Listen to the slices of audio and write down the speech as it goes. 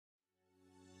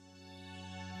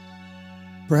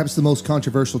Perhaps the most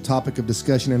controversial topic of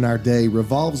discussion in our day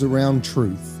revolves around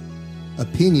truth.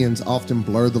 Opinions often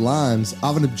blur the lines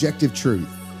of an objective truth.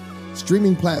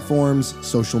 Streaming platforms,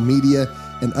 social media,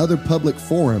 and other public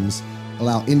forums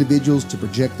allow individuals to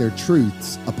project their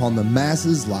truths upon the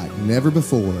masses like never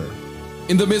before.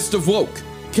 In the midst of woke,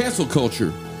 cancel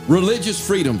culture, religious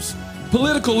freedoms,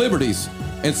 political liberties,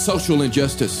 and social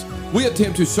injustice, we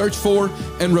attempt to search for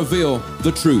and reveal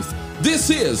the truth. This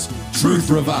is Truth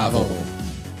Revival.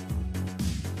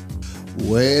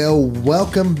 Well,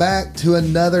 welcome back to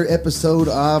another episode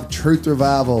of Truth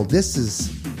Revival. This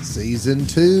is Season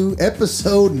 2,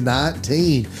 Episode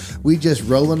 19. We just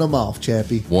rolling them off,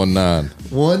 Chappie. 1-9.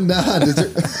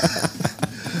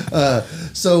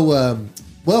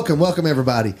 1-9. Welcome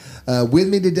everybody. With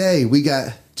me today, we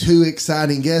got two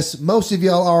exciting guests. Most of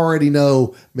y'all already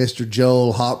know Mr.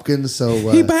 Joel Hopkins.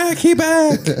 So He back. we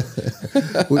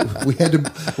had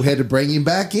to bring him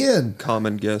back in.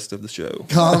 Common guest of the show.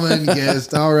 Common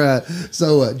guest. All right.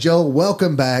 So Joel,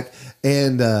 welcome back.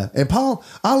 And Paul,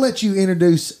 I'll let you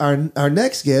introduce our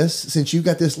next guest since you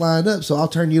got this lined up. So I'll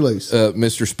turn you loose.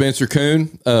 Mr. Spencer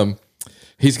Coon.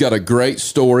 He's got a great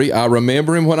story. I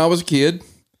remember him when I was a kid.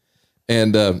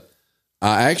 And I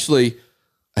actually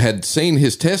had seen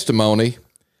his testimony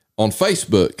on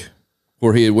Facebook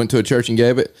where he had went to a church and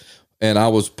gave it. And I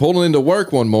was pulling into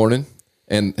work one morning,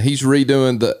 and he's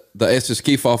redoing the Estes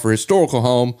Kefauver Historical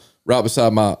Home right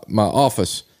beside my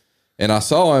office. And I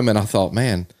saw him, and I thought,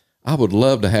 man, I would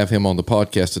love to have him on the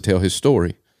podcast to tell his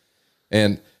story.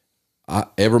 And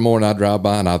every morning I drive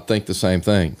by, and I think the same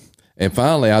thing. And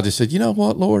finally, I just said, you know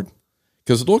what, Lord?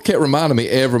 Because the Lord kept reminding me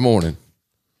every morning,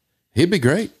 he'd be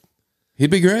great.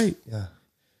 He'd be great. Yeah.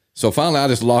 So finally, I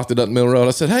just locked it up in the middle of the road.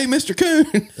 I said, hey, Mr. Coon.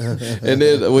 And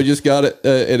then we just got it,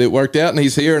 and it worked out, and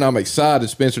he's here, and I'm excited,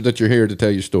 Spencer, that you're here to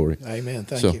tell your story. Amen.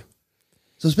 Thank you.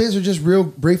 So Spencer, just real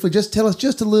briefly, just tell us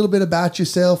just a little bit about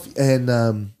yourself, and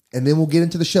then we'll get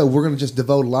into the show. We're going to just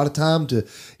devote a lot of time to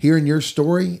hearing your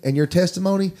story and your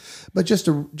testimony, but just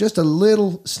a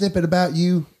little snippet about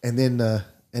you, and then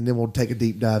we'll take a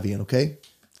deep dive in, okay?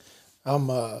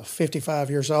 I'm 55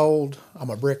 years old.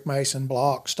 I'm a brick mason,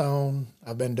 block, stone.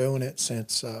 I've been doing it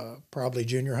since probably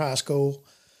junior high school.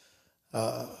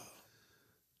 I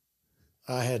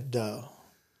had a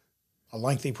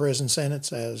lengthy prison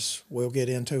sentence, as we'll get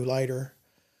into later,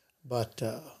 but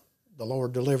the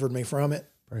Lord delivered me from it.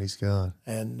 Praise God.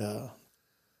 And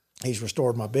he's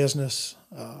restored my business,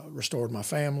 restored my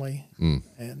family,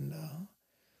 and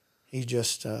he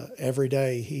just, every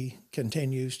day he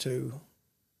continues to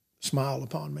smile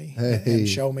upon me and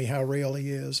show me how real he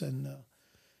is, and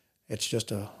it's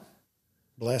just a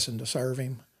blessing to serve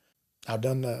him. I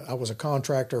was a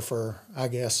contractor for, I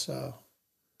guess,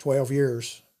 12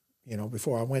 years,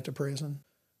 before I went to prison.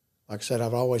 Like I said,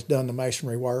 I've always done the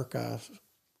masonry work. I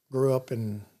grew up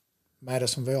in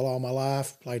Madisonville all my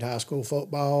life, played high school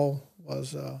football,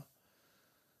 was,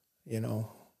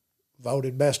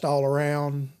 voted best all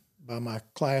around by my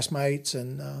classmates,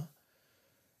 and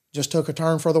just took a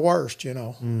turn for the worst,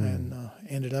 and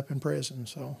ended up in prison.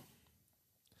 So,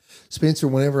 Spencer,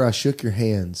 whenever I shook your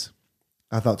hands,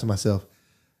 I thought to myself,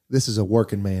 this is a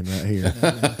working man right here.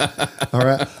 All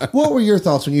right. What were your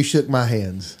thoughts when you shook my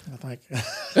hands? I think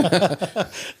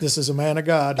this is a man of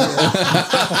God here.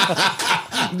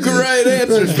 Great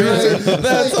answer, Spencer.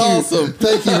 That's awesome.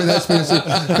 Thank you for that, Spencer.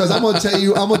 Because I'm gonna tell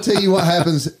you what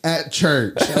happens at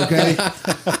church, okay?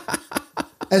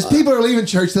 As people are leaving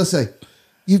church, they'll say,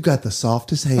 you've got the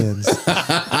softest hands.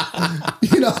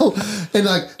 And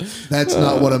like, that's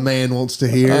not what a man wants to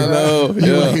hear. I know.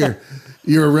 You want to hear,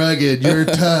 you're rugged, you're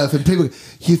tough. And people,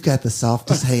 you've got the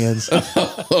softest hands.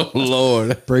 Oh,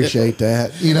 Lord. Appreciate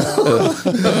that.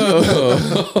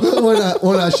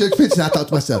 When I shook Spencer, I thought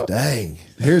to myself, dang,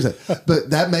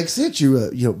 but that makes sense.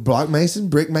 You block mason,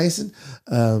 brick mason.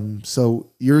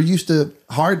 So you're used to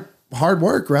hard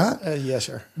work, right? Yes,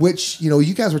 sir. Which,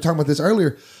 you guys were talking about this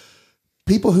earlier.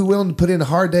 People who willing to put in a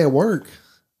hard day of work,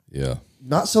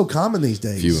 not so common these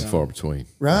days. Few and far between,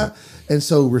 right? And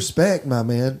so, respect, my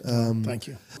man. Thank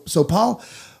you. So, Paul,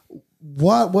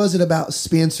 what was it about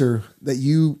Spencer that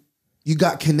you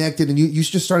got connected and you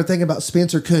just started thinking about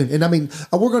Spencer Coon? And I mean,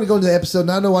 we're going to go into the episode,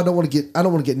 and I know I don't want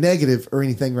to get negative or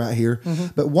anything right here.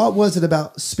 But what was it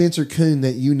about Spencer Coon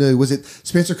that you knew? Was it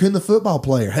Spencer Coon, the football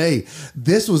player? Hey,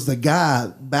 this was the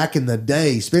guy back in the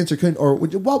day, Spencer Coon, or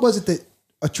what was it that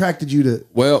attracted you to?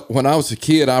 Well, when I was a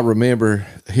kid, I remember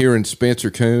hearing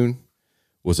Spencer Coon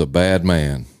was a bad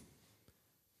man.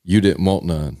 You didn't want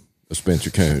none of Spencer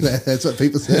Coon. That's what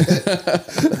people said.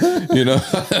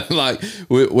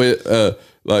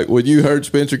 Like when you heard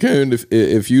Spencer Coon,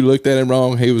 if you looked at him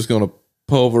wrong, he was going to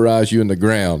pulverize you in the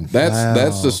ground.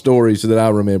 That's the stories that I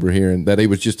remember hearing, that he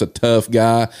was just a tough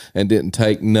guy and didn't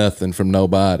take nothing from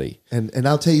nobody. And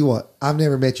I'll tell you what, I've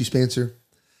never met you, Spencer,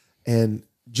 and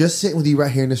just sitting with you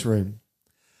right here in this room,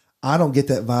 I don't get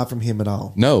that vibe from him at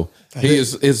all. No, he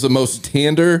is the most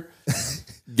tender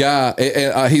guy.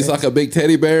 And he's like a big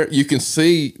teddy bear. You can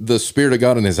see the Spirit of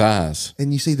God in his eyes.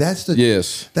 And you see, that's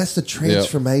the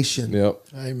transformation. Yep.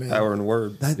 Amen. Power in the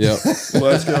word. Yep.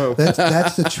 Let's go.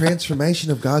 That's the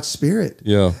transformation of God's Spirit.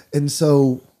 Yeah. And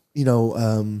so,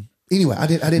 anyway, I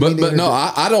didn't. But no,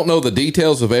 I don't know the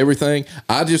details of everything.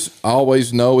 I just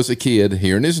always know as a kid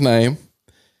hearing his name,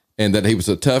 and that he was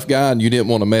a tough guy, and you didn't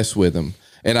want to mess with him.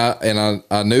 And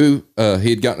I knew he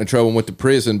had gotten in trouble and went to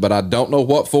prison, but I don't know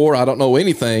what for. I don't know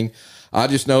anything. I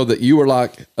just know that you were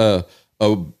like a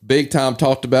big time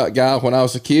talked about guy when I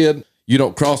was a kid. You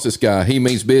don't cross this guy. He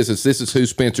means business. This is who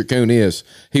Spencer Coon is.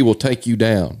 He will take you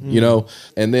down,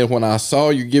 And then when I saw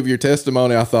you give your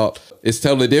testimony, I thought it's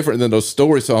totally different than those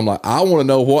stories. So I'm like, I want to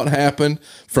know what happened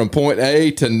from point A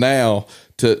to now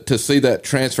to see that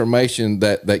transformation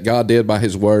that God did by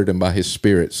his word and by his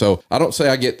Spirit. So I don't say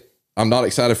I'm not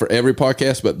excited for every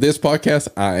podcast, but this podcast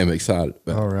I am excited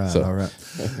about. All right.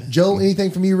 Joel,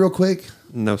 anything from you real quick?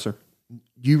 No, sir.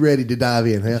 You ready to dive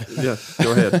in, huh? Yeah,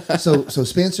 go ahead. So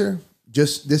Spencer,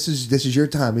 just this is your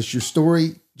time. It's your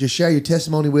story. Just share your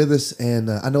testimony with us, and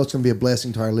I know it's going to be a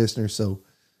blessing to our listeners. So,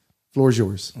 floor is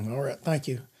yours. All right, thank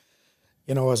you.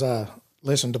 As I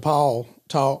listened to Paul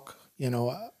talk,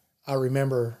 I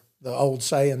remember the old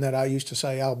saying that I used to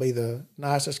say, "I'll be the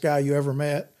nicest guy you ever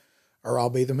met, or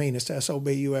I'll be the meanest SOB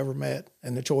you ever met,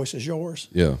 and the choice is yours."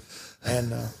 Yeah.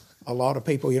 And a lot of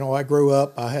people, I grew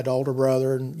up, I had an older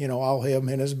brother, and, all him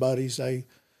and his buddies, they,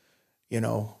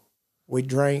 we'd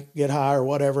drink, get high or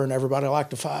whatever, and everybody liked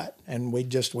to fight. And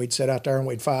we'd sit out there and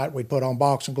we'd fight. We'd put on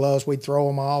boxing gloves, we'd throw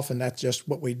them off, and that's just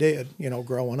what we did,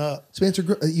 growing up. Spencer,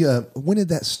 when did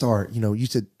that start? You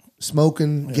said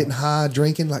smoking, getting high,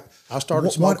 drinking. Like I started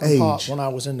smoking pot when I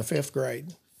was in the 5th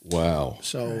grade. Wow.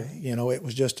 So, it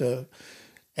was just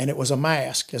and it was a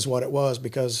mask is what it was,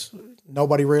 because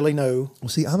nobody really knew. Well,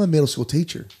 see, I'm a middle school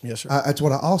teacher. Yes, sir. That's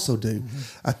what I also do.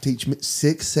 Mm-hmm. I teach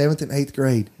 6th, 7th, and 8th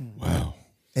grade. Wow.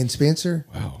 And Spencer,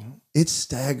 wow, it's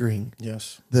staggering.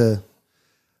 Yes. The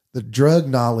drug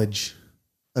knowledge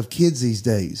of kids these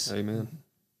days. Amen.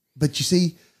 But you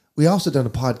see, we also done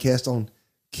a podcast on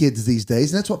kids these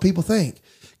days, and that's what people think.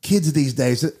 Kids these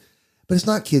days, but it's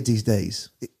not kids these days.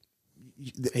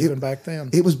 Even back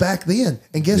then. It was back then.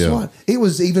 And guess what? It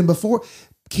was even before.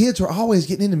 Kids were always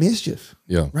getting into mischief.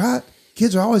 Yeah. Right?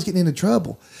 Kids are always getting into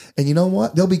trouble. And you know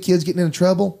what? There'll be kids getting into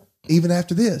trouble even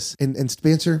after this. And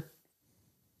Spencer,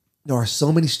 there are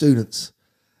so many students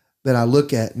that I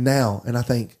look at now and I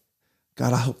think,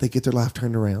 God, I hope they get their life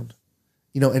turned around.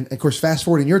 And of course, fast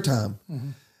forward in your time,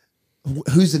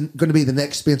 who's going to be the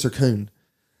next Spencer Coon?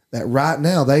 That right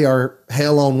now they are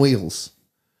hell on wheels.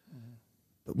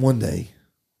 But one day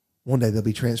they'll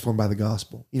be transformed by the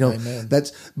gospel. Amen.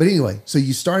 But anyway, so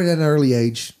you started at an early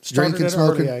age, drinking,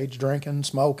 smoking. Early age, drinking,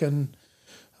 smoking.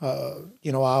 I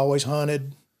always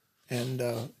hunted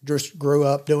and just grew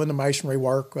up doing the masonry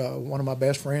work. One of my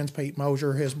best friends, Pete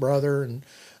Mosier, his brother, and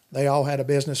they all had a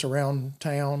business around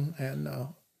town. And,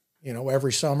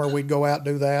 every summer we'd go out and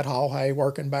do that, haul hay,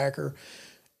 working backer.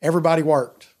 Everybody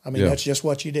worked. That's just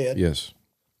what you did. Yes.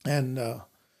 And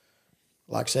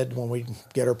like I said, when we'd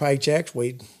get our paychecks,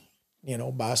 we'd,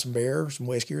 buy some beer, some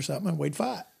whiskey or something, and we'd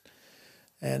fight.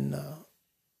 And,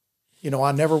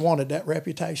 I never wanted that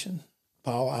reputation,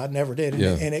 Paul. I never did.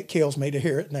 And it kills me to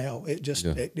hear it now. It just,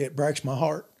 it breaks my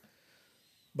heart.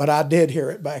 But I did hear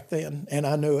it back then, and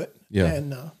I knew it. Yeah.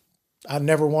 And I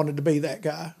never wanted to be that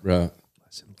guy. Right.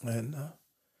 And,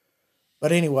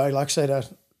 but anyway, like I said, I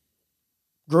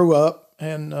grew up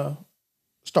and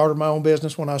started my own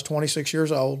business when I was 26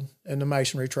 years old in the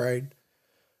masonry trade.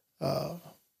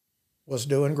 Was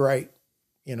doing great,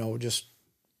 just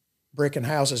bricking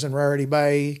houses in Rarity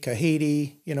Bay,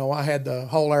 Kahiti. I had the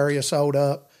whole area sold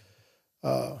up.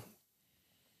 A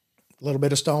little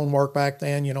bit of stonework back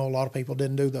then. A lot of people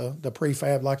didn't do the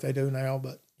prefab like they do now,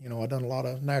 but, I done a lot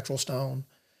of natural stone.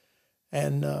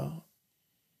 And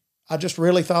I just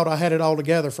really thought I had it all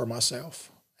together for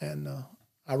myself. And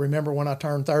I remember when I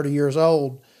turned 30 years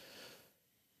old,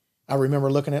 I remember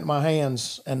looking at my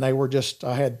hands and they were just,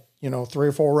 I had, 3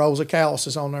 or 4 rows of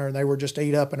calluses on there and they were just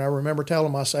eat up. And I remember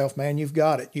telling myself, man, you've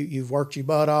got it. You've worked your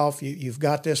butt off. You've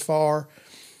got this far.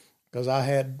 Because I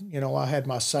had, I had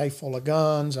my safe full of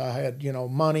guns. I had,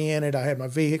 money in it. I had my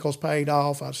vehicles paid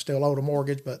off. I still owed a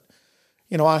mortgage, but,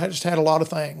 I just had a lot of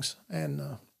things. And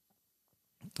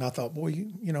I thought, boy,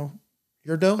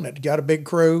 you're doing it. You got a big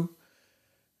crew.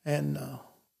 And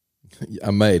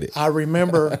I made it. I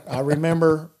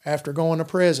remember after going to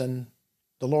prison,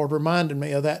 the Lord reminded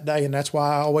me of that day, and that's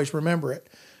why I always remember it,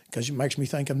 because it makes me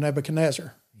think of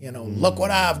Nebuchadnezzar. Look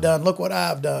what I've done. Look what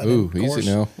I've done. Ooh, easy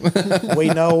now. We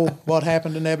know what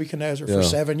happened to Nebuchadnezzar for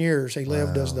 7 years. He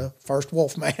lived as the first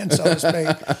wolf man, so to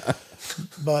speak.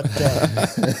 But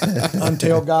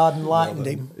until God enlightened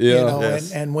him,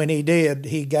 and when he did,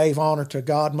 he gave honor to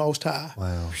God Most High.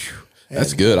 Wow.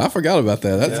 That's good. I forgot about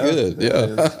that. That's good.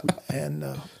 Yeah.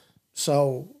 And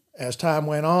so as time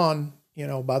went on,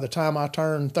 by the time I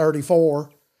turned 34,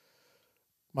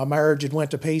 my marriage had went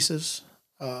to pieces.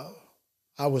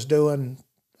 I was doing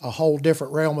a whole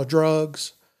different realm of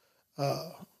drugs.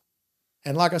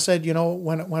 And like I said,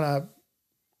 when I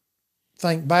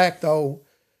think back, though,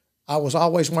 I was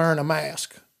always wearing a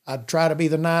mask. I'd try to be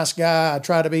the nice guy. I'd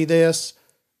try to be this.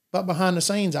 But behind the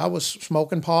scenes, I was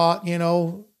smoking pot,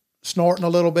 snorting a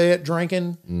little bit,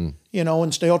 drinking,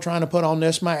 and still trying to put on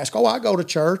this mask. Oh, I go to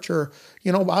church, or,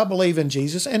 I believe in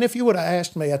Jesus. And if you would have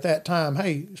asked me at that time,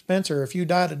 hey, Spencer, if you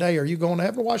die today, are you going to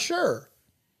heaven? Why, sure.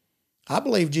 I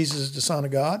believe Jesus is the Son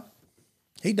of God.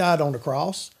 He died on the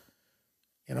cross.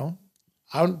 I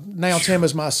announced him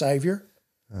as my Savior.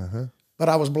 But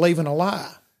I was believing a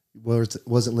lie. Well, it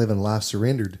wasn't living life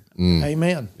surrendered.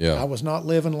 Amen. Yeah. I was not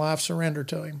living life surrendered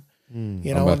to him. I'm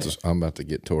about to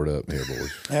get tore up here,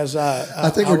 boys. As I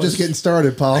think we're just getting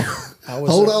started, Paul.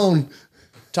 Hold on.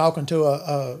 Talking to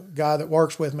a guy that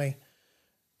works with me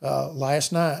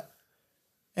last night,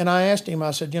 and I asked him.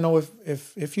 I said,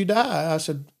 if you die, I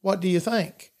said, what do you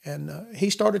think? And he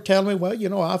started telling me,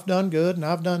 well, I've done good, and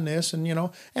I've done this, and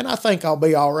and I think I'll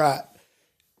be all right.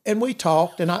 And we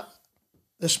talked, and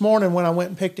this morning when I went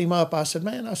and picked him up, I said,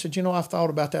 man, I've thought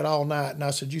about that all night, and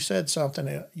I said, you said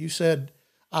something. You said,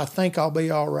 I think I'll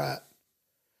be all right.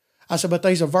 I said, but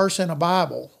there's a verse in the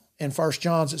Bible in 1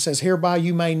 John that says, hereby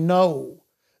you may know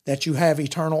that you have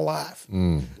eternal life.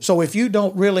 So if you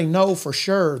don't really know for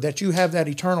sure that you have that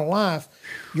eternal life,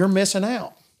 you're missing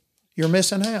out. You're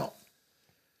missing out.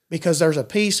 Because there's a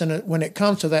peace in it when it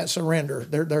comes to that surrender.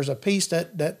 There's a peace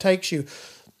that takes you.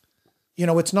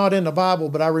 It's not in the Bible,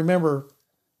 but I remember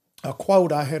a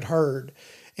quote I had heard.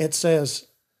 It says,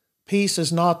 peace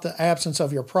is not the absence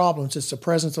of your problems. It's the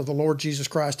presence of the Lord Jesus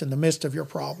Christ in the midst of your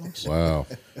problems. Wow.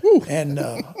 And,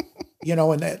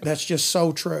 and that's just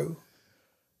so true.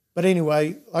 But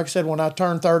anyway, like I said, when I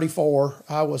turned 34,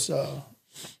 I was,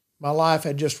 my life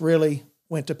had just really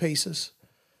went to pieces.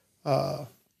 I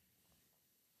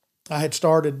had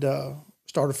started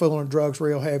fooling with drugs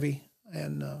real heavy.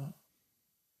 And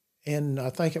in, I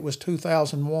think it was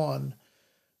 2001,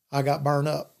 I got burned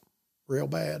up real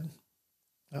bad.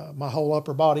 My whole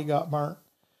upper body got burnt.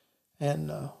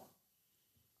 And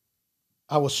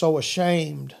I was so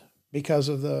ashamed because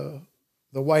of the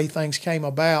way things came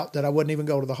about that I wouldn't even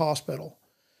go to the hospital.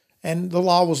 And the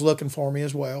law was looking for me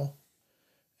as well.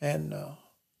 And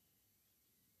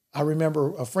I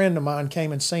remember a friend of mine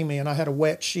came and seen me, and I had a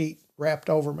wet sheet wrapped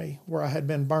over me where I had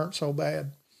been burnt so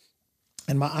bad.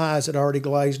 And my eyes had already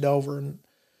glazed over. And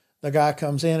the guy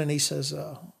comes in and he says,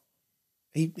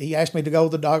 he asked me to go to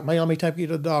the doctor. Let me take you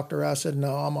to the doctor. I said,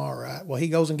 no, I'm all right. Well, he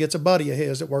goes and gets a buddy of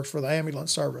his that works for the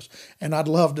ambulance service. And I'd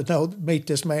love to meet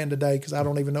this man today because I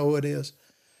don't even know who it is.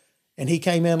 And he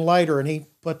came in later and he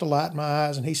put the light in my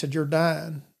eyes and he said, you're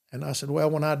dying. And I said, well,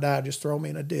 when I die, just throw me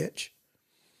in a ditch.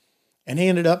 And he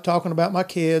ended up talking about my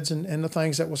kids and the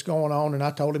things that was going on. And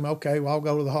I told him, okay, well, I'll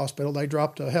go to the hospital. They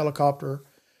dropped a helicopter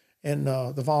in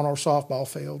the Von Orr softball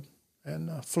field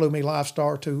and flew me Life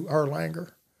Star to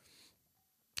Erlanger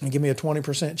and give me a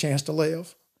 20% chance to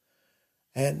live.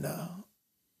 And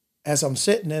as I'm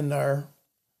sitting in there,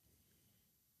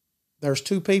 there's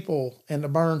two people in the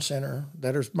burn center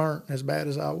that are burnt as bad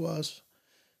as I was.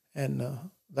 And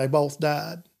they both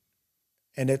died.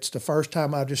 And it's the first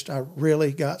time I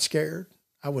really got scared.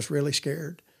 I was really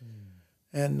scared.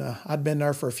 And I'd been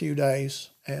there for a few days.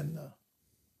 And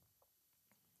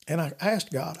I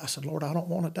asked God, I said, Lord, I don't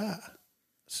want to die. I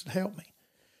said, help me.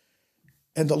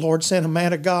 And the Lord sent a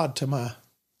man of God to my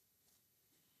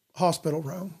hospital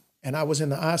room. And I was in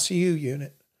the ICU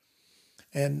unit.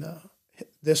 And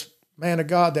this man of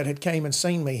God that had came and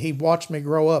seen me, he watched me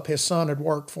grow up. His son had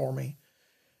worked for me.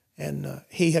 And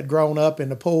he had grown up in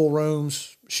the pool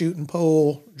rooms, shooting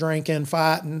pool, drinking,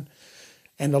 fighting.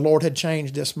 And the Lord had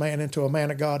changed this man into a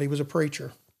man of God. He was a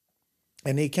preacher.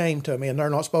 And he came to me, and they're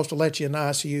not supposed to let you in the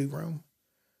ICU room,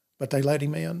 but they let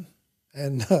him in.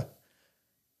 And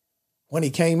when he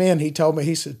came in, he told me,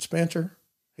 he said, Spencer,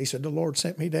 he said, the Lord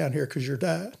sent me down here because you're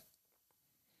dying.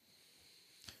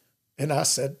 And I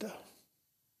said,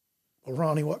 well,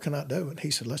 Ronnie, what can I do? And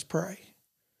he said, let's pray.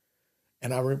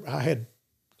 And I had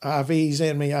IVs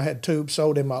in me. I had tubes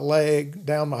sewed in my leg,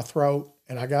 down my throat.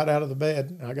 And I got out of the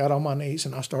bed, and I got on my knees,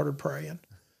 and I started praying.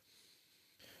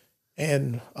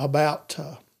 And about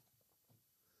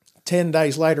 10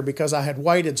 days later, because I had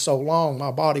waited so long,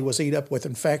 my body was eat up with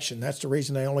infection. That's the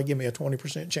reason they only give me a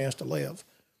 20% chance to live.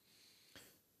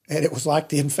 And it was like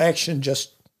the infection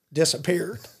just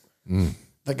disappeared.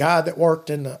 The guy that worked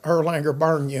in the Erlanger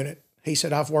burn unit, he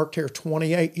said, I've worked here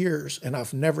 28 years, and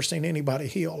I've never seen anybody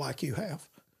heal like you have.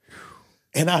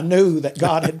 And I knew that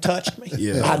God had touched me.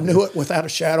 Yeah. I knew it without a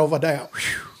shadow of a doubt.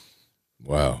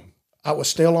 Wow. I was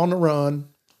still on the run,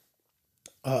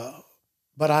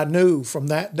 but I knew from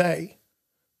that day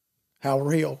how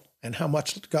real and how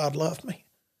much God loved me.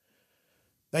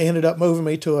 They ended up moving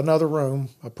me to another room,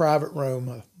 a private room.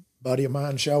 A buddy of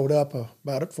mine showed up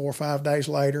about 4 or 5 days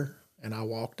later, and I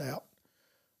walked out,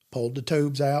 pulled the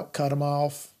tubes out, cut them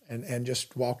off, and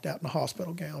just walked out in a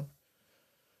hospital gown.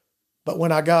 But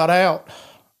when I got out,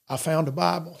 I found a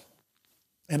Bible,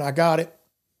 and I got it,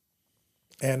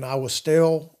 and I was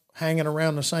still hanging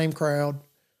around the same crowd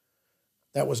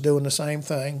that was doing the same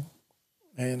thing,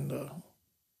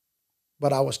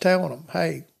 but I was telling them,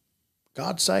 hey,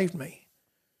 God saved me.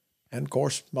 And, of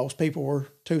course, most people were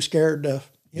too scared to,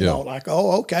 you know, like,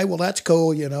 oh, okay, well, that's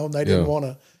cool, you know, and they didn't want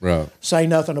to say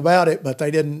nothing about it, but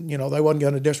they didn't, you know, they wasn't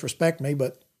going to disrespect me,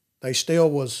 but they still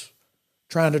was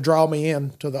trying to draw me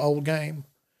into the old game.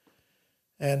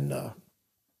 And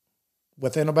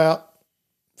within about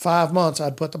 5 months,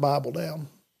 I'd put the Bible down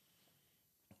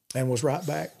and was right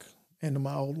back into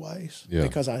my old ways.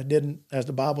 Because I didn't, as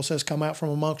the Bible says, come out from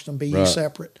amongst them, be ye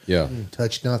separate.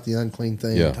 Touch not the unclean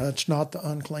thing. Touch not the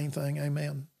unclean thing.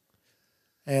 Amen.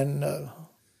 And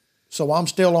so I'm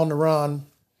still on the run,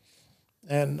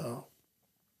 and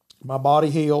my body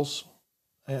heals,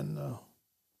 and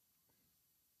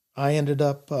I ended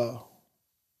up,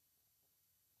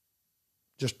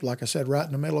 just like I said, right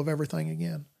in the middle of everything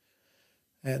again.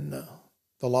 And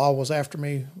the law was after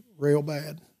me real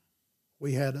bad.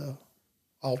 We had a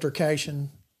altercation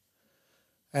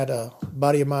at a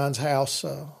buddy of mine's house.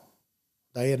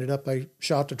 They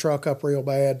shot the truck up real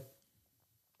bad.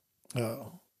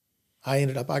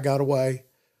 I got away,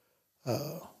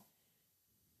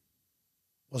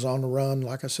 was on the run,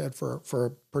 like I said, for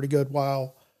a pretty good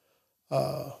while.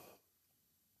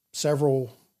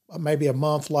 Maybe a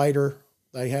month later,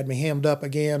 they had me hemmed up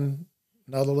again,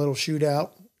 another little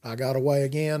shootout. I got away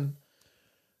again.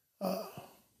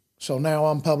 So now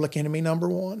I'm public enemy number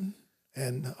one.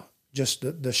 And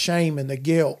just the shame and the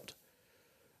guilt.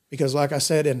 Because like I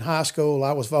said, in high school,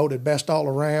 I was voted best all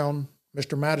around,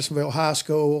 Mr. Madisonville High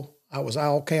School. I was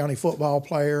all county football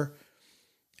player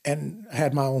and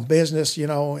had my own business, you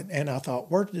know, and I thought,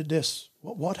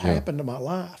 what happened to my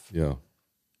life? Yeah.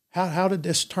 How did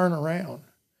this turn around?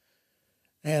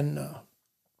 And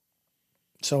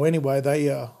so anyway,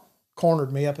 they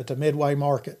cornered me up at the Midway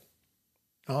Market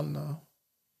on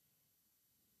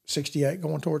 68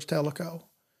 going towards Tellico.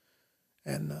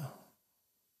 And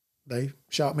they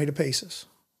shot me to pieces.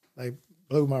 They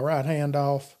blew my right hand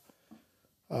off.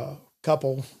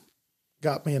 Couple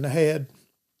got me in the head.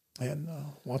 And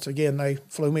once again, they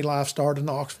flew me life star to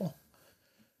Knoxville.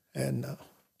 And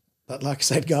but like I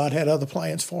said, God had other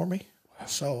plans for me.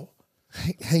 So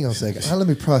hang on a second. Let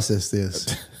me process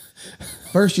this.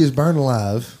 First, you was burned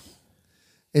alive,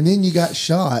 and then you got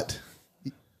shot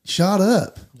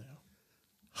up. Yeah.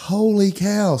 Holy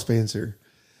cow, Spencer!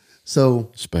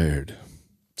 So spared.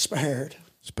 That's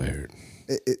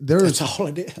all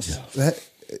it is.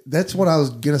 That's what I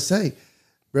was gonna say,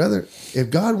 brother. If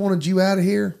God wanted you out of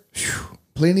here,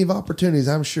 plenty of opportunities,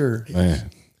 I'm sure.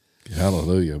 Man,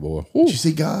 hallelujah, boy. But you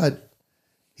see, God,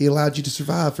 He allowed you to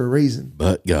survive for a reason.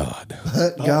 But God.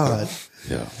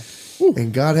 Yeah.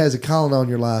 And God has a calling on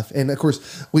your life. And of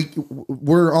course,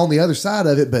 we're on the other side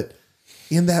of it, but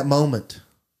in that moment,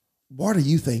 what are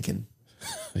you thinking?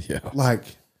 Yeah. Like,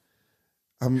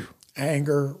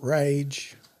 anger,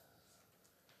 rage,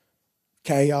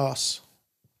 chaos.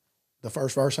 The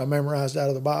first verse I memorized out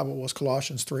of the Bible was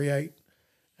Colossians 3:8.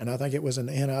 And I think it was in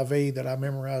the NIV that I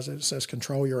memorized it. It says,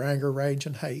 control your anger, rage,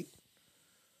 and hate.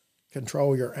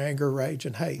 Control your anger, rage,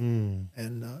 and hate. And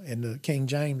in the King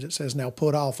James, it says, now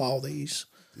put off all these.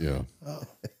 Yeah.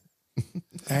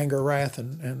 Anger, wrath,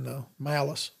 and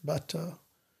malice. But,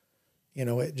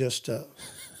 it just,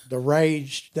 the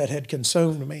rage that had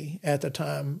consumed me at the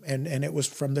time, and it was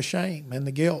from the shame and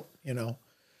the guilt,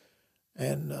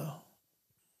 And,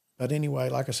 but anyway,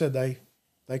 like I said,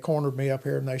 they cornered me up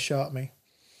here and they shot me.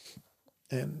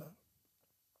 And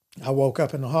I woke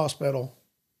up in the hospital,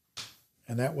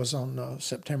 and that was on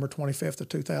September 25th of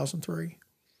 2003.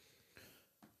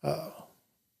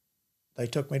 They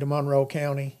took me to Monroe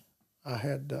County. I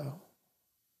had a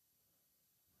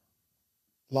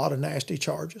lot of nasty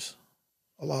charges,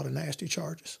 I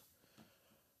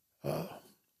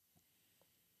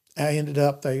ended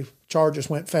up, charges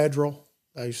went federal.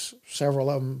 Several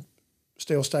of them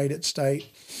still stayed at state.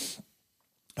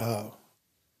 I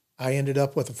ended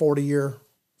up with a 40-year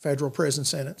federal prison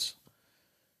sentence,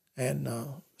 and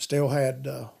still had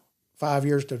 5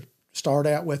 years to start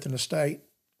out with in the state.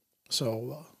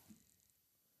 So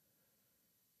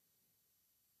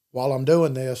while I'm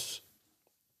doing this,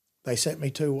 they sent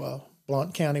me to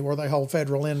Blount County where they hold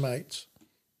federal inmates.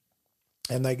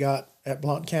 And at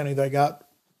Blount County, they got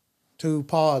 2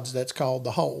 pods that's called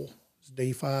the Hole. It's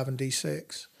D5 and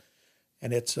D6.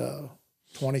 And it's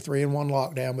 23 in 1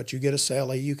 lockdown, but you get a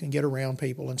cellie, you can get around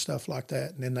people and stuff like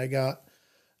that. And then they got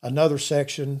another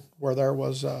section where there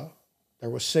was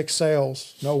 6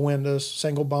 cells, no windows,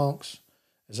 single bunks,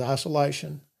 as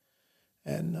isolation.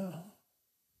 And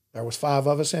there was 5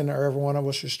 of us in there. Every one of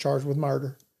us was charged with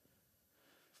murder.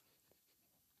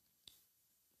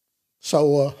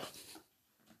 So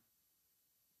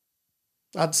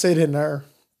I'd sit in there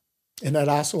in that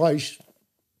isolation,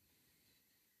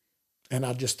 and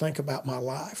I'd just think about my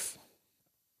life,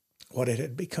 what it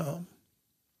had become.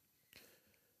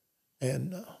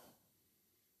 And,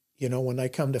 when they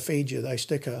come to feed you, they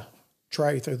stick a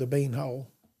tray through the bean hole,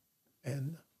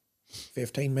 and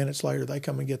 15 minutes later, they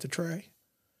come and get the tray.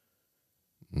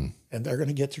 And they're going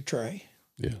to get their tray.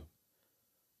 Yeah.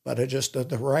 But it just,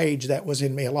 the rage that was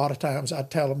in me, a lot of times I'd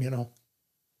tell them,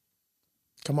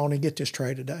 come on and get this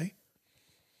tray today.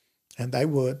 And they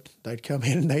would. They'd come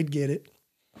in and they'd get it.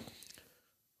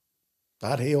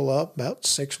 I'd heal up about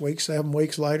 6 weeks, 7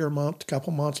 weeks later, a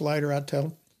couple months later, I'd tell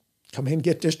them, come in and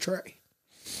get this tray.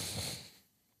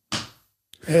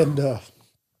 And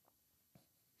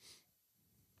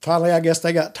finally, I guess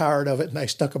they got tired of it and they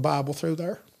stuck a Bible through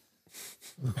there.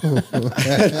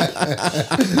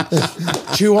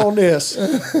 Chew on this.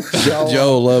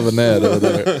 Joe loving that over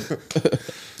there.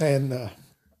 And of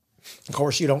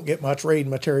course, you don't get much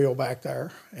reading material back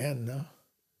there. And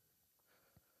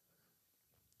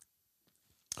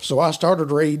so I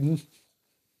started reading,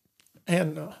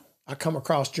 and I come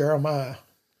across Jeremiah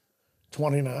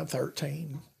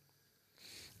 29:13.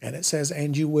 And it says,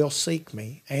 and you will seek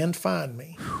me and find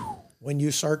me when you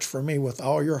search for me with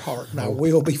all your heart, and I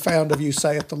will be found of you,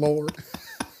 saith the Lord.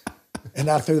 And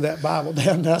I threw that Bible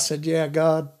down, and I said, yeah,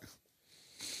 God.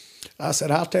 I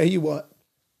said, I'll tell you what.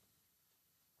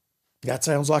 That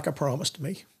sounds like a promise to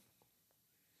me.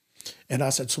 And I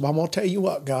said, so I'm going to tell you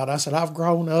what, God. I said, I've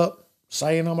grown up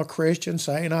saying I'm a Christian,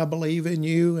 saying I believe in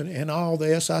you and all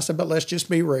this. I said, but let's just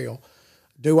be real.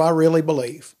 Do I really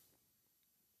believe?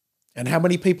 And how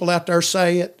many people out there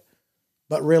say it,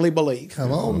 but really believe?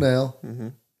 Come on now. Mm-hmm.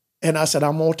 And I said,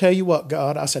 I'm going to tell you what,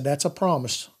 God. I said, that's a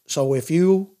promise. So if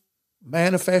you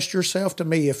manifest yourself to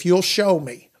me, if you'll show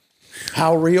me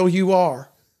how real you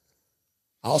are,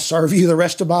 I'll serve you the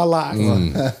rest of my life.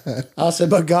 I said,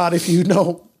 but God, if you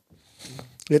don't,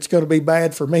 it's going to be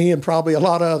bad for me and probably a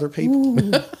lot of other people.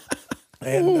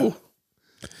 And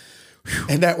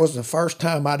that was the first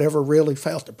time I'd ever really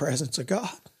felt the presence of God.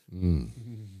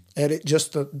 And it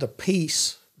just, the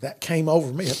peace that came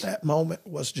over me at that moment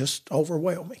was just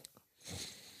overwhelming.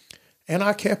 And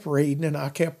I kept reading and I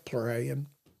kept praying.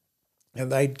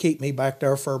 And they'd keep me back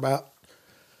there for about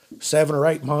 7 or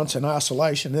 8 months in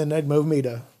isolation. Then they'd move me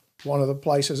to one of the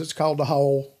places, it's called the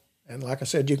Hole. And like I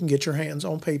said, you can get your hands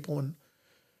on people. And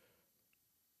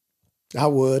I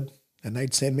would. And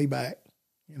they'd send me back,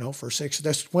 for 6.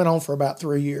 This went on for about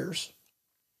 3 years.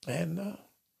 And,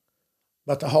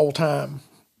 but the whole time,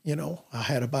 I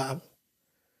had a Bible,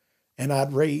 and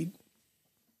I'd read,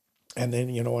 and then,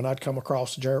 and I'd come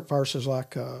across verses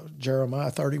like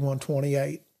Jeremiah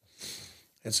 31:28.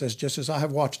 It says, just as I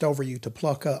have watched over you to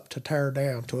pluck up, to tear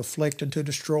down, to afflict, and to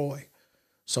destroy,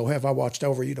 so have I watched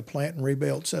over you to plant and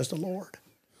rebuild, says the Lord.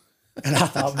 And I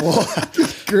thought, boy,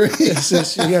 it's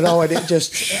just, and it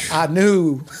just, I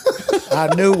knew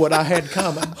what I had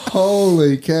coming.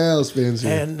 Holy cow, Spencer.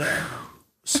 And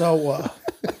so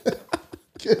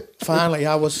finally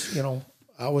I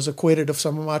was acquitted of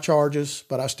some of my charges,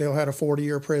 but I still had a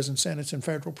 40-year prison sentence in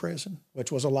federal prison,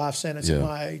 which was a life sentence at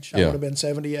my age. I would have been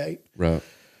 78. Right.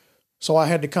 So I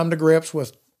had to come to grips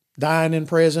with dying in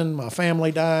prison, my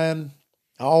family dying,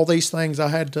 all these things I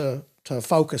had to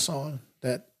focus on.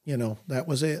 That, that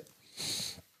was it.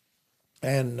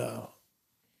 And,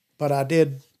 but I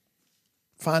did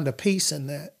find a peace in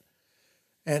that.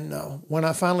 And when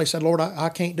I finally said, Lord, I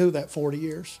can't do that 40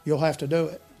 years. You'll have to do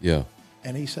it. Yeah.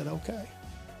 And he said, okay.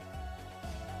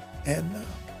 And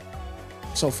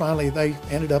so finally they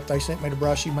sent me to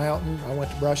Brushy Mountain. I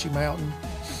went to Brushy Mountain.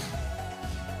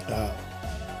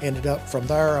 Ended up from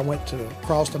there, I went to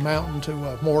across the mountain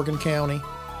to Morgan County.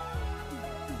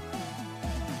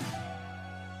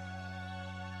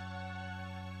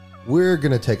 We're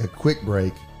going to take a quick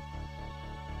break.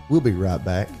 We'll be right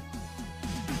back.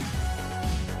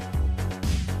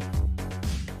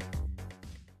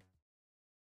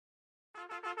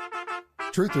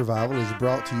 Truth Revival is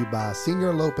brought to you by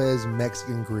Senor Lopez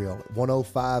Mexican Grill,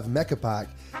 105 Mecca Pike,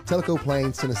 Tellico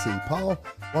Plains, Tennessee. Paul,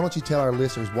 why don't you tell our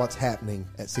listeners what's happening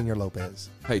at Senor Lopez?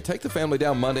 Hey, take the family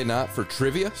down Monday night for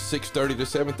trivia, 6:30 to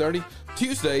 7:30.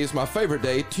 Tuesday is my favorite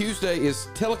day. Tuesday is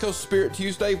Tellico Spirit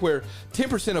Tuesday, where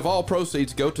 10% of all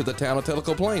proceeds go to the town of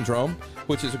Tellico Plains, Rome,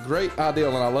 which is a great ideal,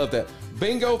 and I love that.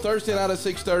 Bingo Thursday night at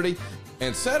 6:30,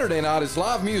 and Saturday night is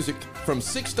live music from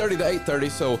 6:30 to 8:30.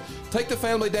 So take the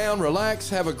family down, relax,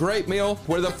 have a great meal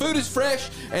where the food is fresh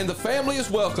and the family is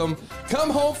welcome. Come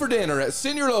home for dinner at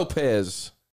Senor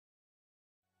Lopez.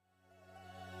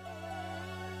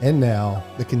 And now,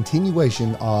 the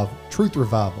continuation of Truth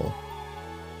Revival.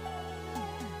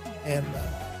 And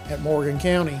at Morgan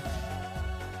County,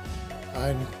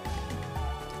 I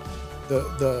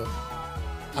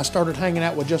started hanging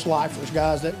out with just lifers,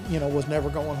 guys that, was never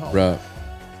going home. Right.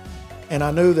 And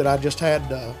I knew that I just had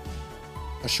a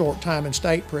short time in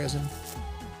state prison.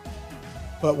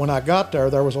 But when I got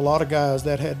there was a lot of guys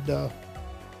that had,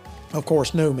 of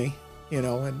course, knew me,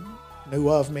 and knew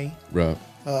of me. Right.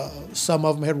 Some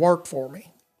of them had worked for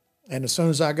me. And as soon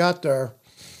as I got there,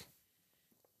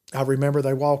 I remember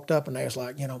they walked up and they was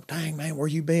like, dang, man, where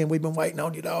you been? We've been waiting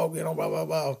on you, dog, blah, blah,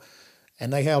 blah.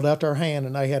 And they held out their hand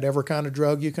and they had every kind of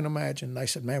drug you can imagine. They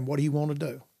said, man, what do you want to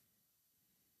do?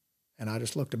 And I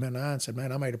just looked them in the eye and said,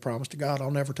 man, I made a promise to God.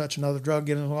 I'll never touch another drug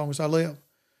again as long as I live.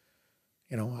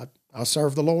 I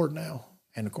serve the Lord now.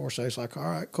 And of course, they was like, all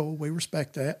right, cool. We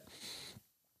respect that.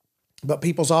 But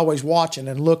people's always watching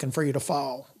and looking for you to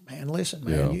fall. Man, listen,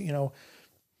 man, Yeah.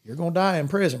 You're going to die in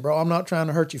prison, bro. I'm not trying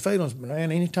to hurt your feelings, but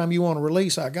man, anytime you want to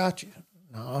release, I got you.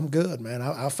 No, I'm good, man.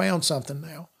 I found something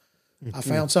now. I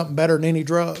found something better than any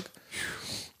drug.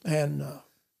 And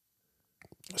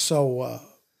so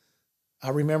I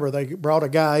remember they brought a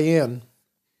guy in,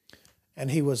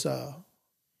 and he was a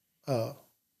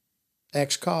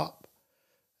ex-cop.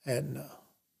 And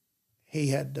he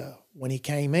had, when he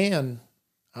came in,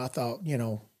 I thought,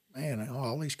 man,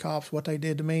 all these cops, what they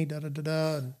did to me,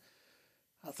 da-da-da-da. And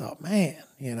I thought, man,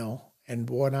 and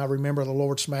boy, and I remember the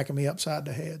Lord smacking me upside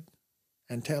the head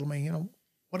and telling me,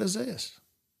 what is this?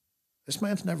 This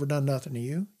man's never done nothing to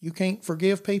you. You can't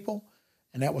forgive people.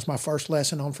 And that was my first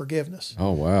lesson on forgiveness.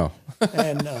 Oh, wow.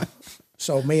 And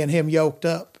so me and him yoked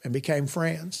up and became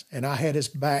friends. And I had his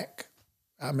back.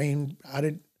 I mean,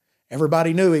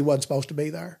 everybody knew he wasn't supposed to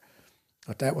be there,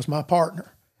 but that was my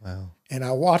partner. Wow. And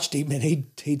I watched him, and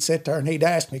he'd sit there and he'd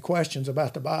ask me questions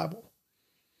about the Bible.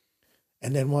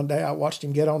 And then one day I watched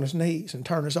him get on his knees and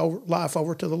turn his life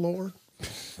over to the Lord.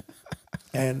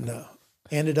 And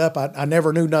ended up, I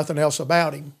never knew nothing else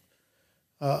about him.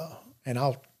 And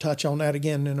I'll touch on that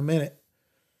again in a minute.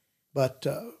 But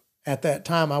at that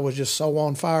time, I was just so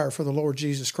on fire for the Lord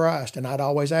Jesus Christ. And I'd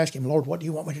always ask him, Lord, what do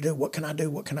you want me to do? What can I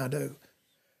do? What can I do?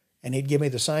 And he'd give me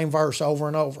the same verse over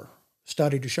and over.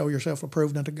 Study to show yourself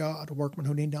approved unto God, a workman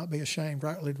who need not be ashamed,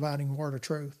 rightly dividing the word of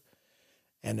truth.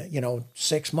 And,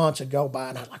 6 months would go by,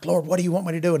 and I'm like, Lord, what do you want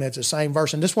me to do? And it's the same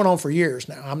verse. And this went on for years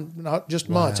now. I'm not just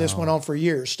months. This went on for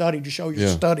years. Study to show you,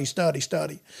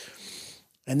 study.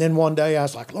 And then one day I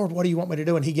was like, Lord, what do you want me to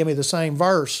do? And he gave me the same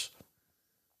verse,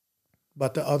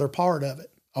 but the other part of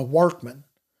it, a workman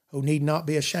who need not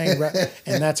be ashamed. Right?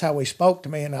 And that's how he spoke to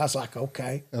me. And I was like,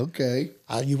 okay.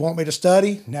 You want me to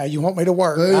study? Now you want me to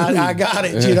work. I got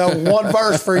it. One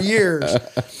verse for years.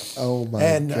 Oh,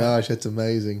 my gosh. That's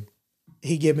amazing.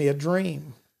 He gave me a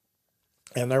dream.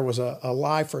 And there was a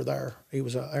lifer there. He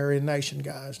was an Aryan Nation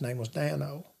guy. His name was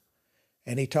Dano.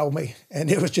 And he told me, and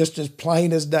it was just as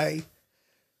plain as day.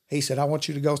 He said, I want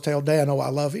you to go tell Dano I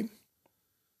love him.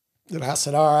 And I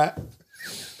said, all right.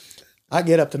 I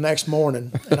get up the next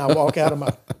morning and I walk out of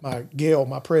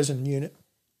my prison unit,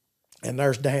 and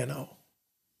there's Dano.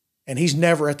 And he's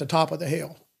never at the top of the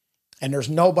hill. And there's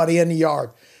nobody in the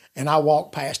yard. And I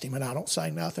walk past him and I don't say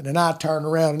nothing. And I turn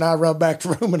around and I run back to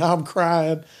the room and I'm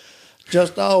crying.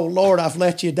 Just, oh, Lord, I've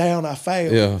let you down. I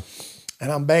failed. Yeah.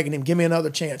 And I'm begging him, give me another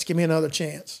chance. Give me another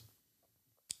chance.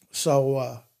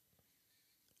 So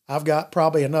I've got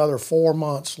probably another 4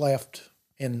 months left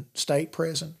in state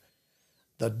prison.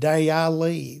 The day I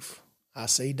leave, I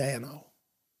see Dano.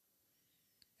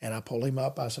 And I pull him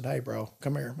up. I said, hey, bro,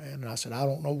 come here, man. And I said, I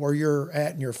don't know where you're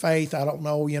at in your faith. I don't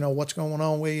know, what's going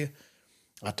on with you.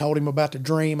 I told him about the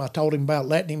dream. I told him about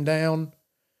letting him down.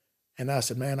 And I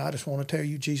said, man, I just want to tell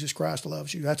you Jesus Christ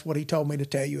loves you. That's what he told me to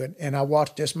tell you. And I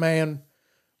watched this man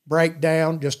break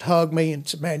down, just hug me and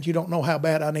said, man, you don't know how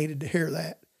bad I needed to hear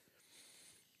that.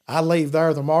 I leave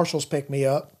there. The marshals pick me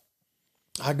up.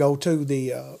 I go to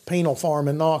the penal farm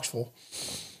in Knoxville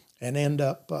and end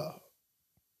up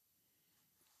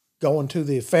going to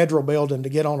the federal building to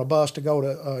get on a bus to go to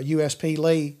USP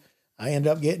Lee. I end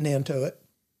up getting into it.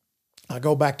 I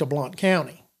go back to Blount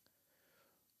County.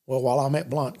 Well, while I'm at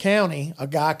Blount County, a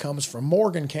guy comes from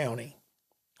Morgan County,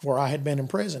 where I had been in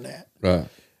prison at. Right.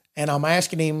 And I'm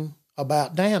asking him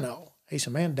about Dano. He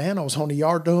said, man, Dano's on the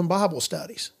yard doing Bible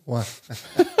studies. Wow.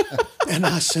 And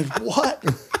I said, what?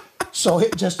 So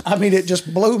it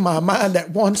just blew my mind,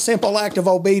 that one simple act of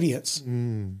obedience.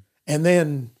 And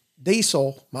then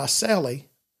Diesel, my cellie,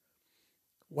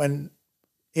 when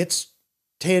it's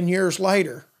 10 years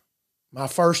later,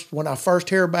 when I first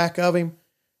hear back of him,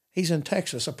 he's in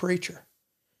Texas, a preacher.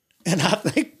 And I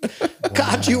think,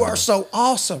 God, you are so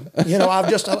awesome.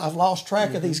 I've lost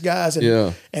track of these guys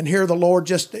and hear the Lord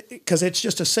because it's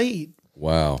just a seed.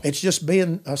 Wow. It's just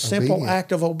being a simple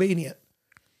act of obedience.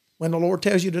 When the Lord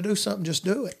tells you to do something, just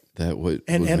do it. That would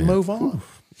and move on.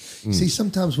 See,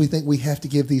 sometimes we think we have to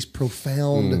give these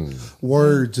profound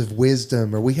words of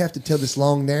wisdom, or we have to tell this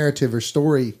long narrative or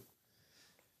story.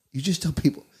 You just tell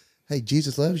people, hey,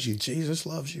 Jesus loves you. Jesus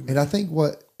loves you, man. And I think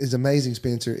what is amazing,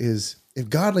 Spencer, is if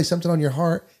God lays something on your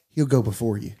heart, he'll go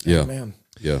before you. Yeah. Amen.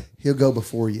 Yeah. He'll go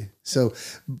before you. So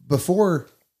before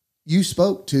you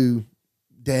spoke to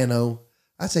Dano,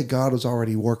 I'd say God was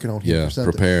already working on him for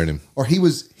something. Preparing him. Or he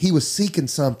was seeking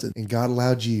something, and God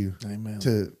allowed you Amen.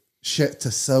 to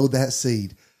sow that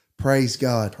seed. Praise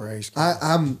God. Praise God.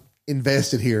 I'm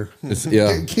invested here. Keep It's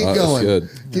going. good.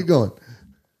 Keep going.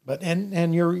 But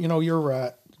and you're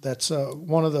right. That's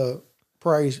one of the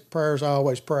prayers I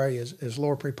always pray is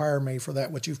Lord, prepare me for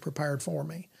that which you've prepared for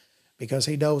me, because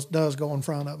He does go in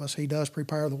front of us. He does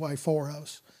prepare the way for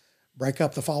us, break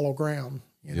up the fallow ground.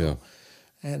 Yeah.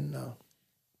 And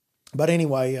but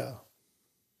anyway,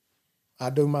 I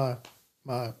do my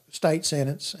state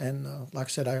sentence, and like I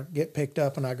said, I get picked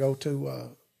up and I go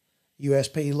to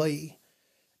USP Lee,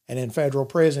 and in federal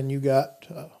prison you got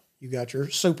your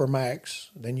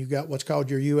supermax, then you got what's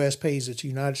called your USPs. It's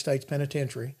United States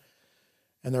Penitentiary,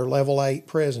 and they're level 8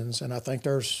 prisons, and I think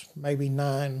there's maybe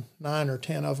nine or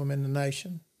 10 of them in the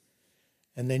nation.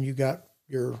 And then you got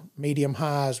your medium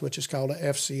highs, which is called a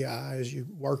FCI, as you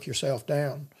work yourself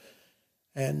down.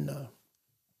 And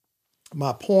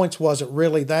my points wasn't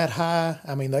really that high.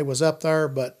 I mean, they was up there,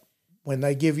 but when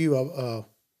they give you a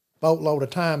boatload of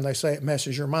time, they say it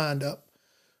messes your mind up.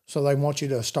 So they want you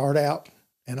to start out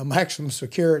in a maximum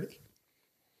security.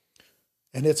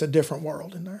 And it's a different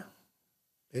world in there.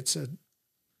 It's a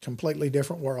completely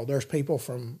different world. There's people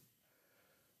from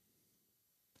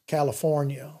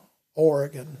California,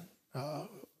 Oregon,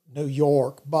 New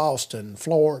York, Boston,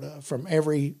 Florida, from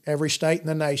every state in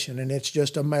the nation, and it's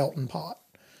just a melting pot.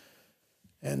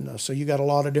 And so you got a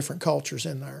lot of different cultures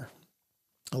in there,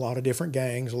 a lot of different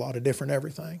gangs, a lot of different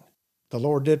everything. The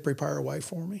Lord did prepare a way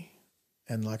for me.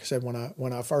 And like I said,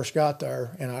 when I first got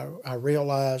there, and I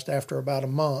realized after about a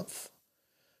month,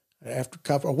 after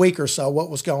a week or so, what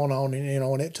was going on, and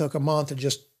and it took a month of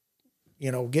just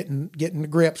getting to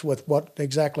grips with what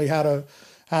exactly how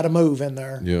to move in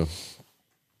there. Yeah.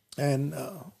 And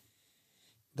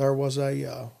there was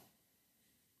a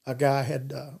guy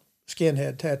had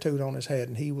skinhead tattooed on his head,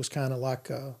 and he was kind of like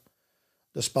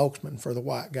the spokesman for the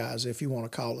white guys, if you want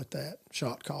to call it that,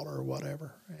 shot caller or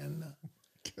whatever. And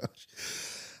Gosh,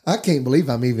 I can't believe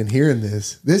I'm even hearing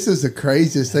this. This is the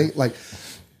craziest thing. Like,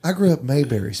 I grew up in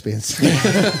Mayberry, Spencer.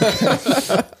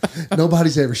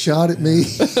 Nobody's ever shot at me.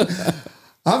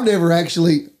 I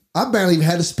barely even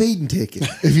had a speeding ticket,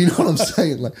 if you know what I'm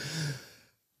saying. Like,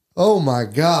 oh my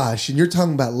gosh. And you're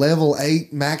talking about level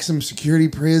 8 maximum security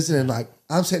prison. And like,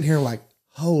 I'm sitting here like,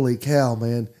 holy cow,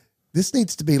 man. This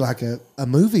needs to be like a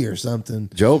movie or something.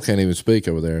 Joel can't even speak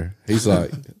over there. He's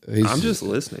like, I'm just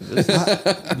listening.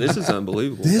 This is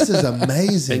unbelievable. This is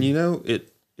amazing. And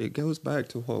it goes back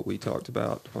to what we talked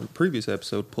about on the previous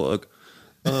episode, plug.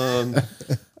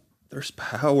 There's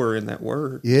power in that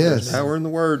word. Yes. There's power in the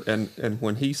word. And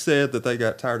when he said that they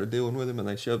got tired of dealing with him and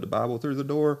they shoved the Bible through the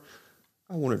door,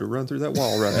 I wanted to run through that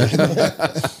wall right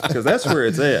there. Because that's where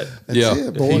it's at. yeah. That's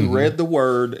it, boy. He read the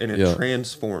word and it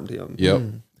transformed him. Yep.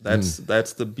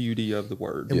 That's the beauty of the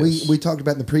word. And we talked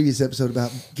about in the previous episode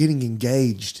about getting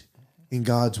engaged in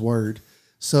God's word.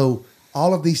 So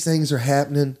all of these things are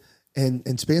happening,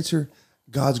 and Spencer,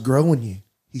 God's growing you.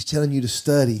 He's telling you to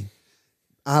study.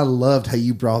 I loved how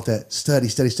you brought that study.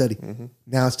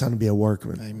 Now it's time to be a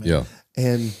workman. Amen. Yeah.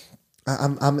 And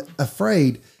I'm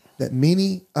afraid that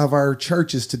many of our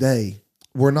churches today,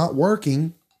 we're not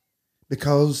working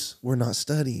because we're not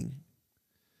studying.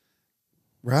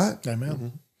 Right?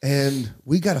 Amen. And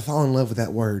we got to fall in love with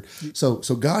that word. So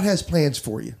God has plans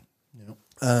for you. Yep.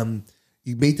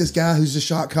 You meet this guy who's a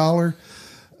shot caller.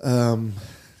 I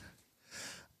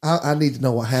need to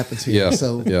know what happens here. Yeah.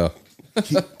 So Yeah.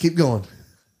 keep going.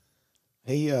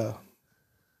 He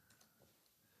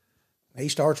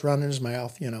starts running his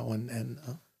mouth, and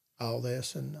all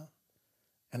this, and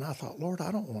I thought, Lord,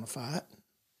 I don't want to fight,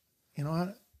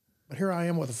 but here I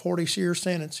am with a 40-year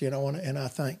sentence, and I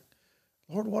think,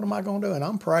 Lord, what am I going to do? And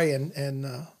I'm praying, and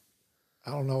I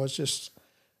don't know, it's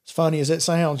funny as it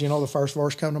sounds, the first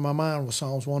verse come to my mind was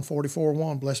Psalms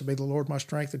 144:1. Blessed be the Lord, my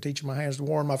strength, the teacher my hands to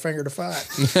war and my finger to fight.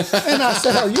 And I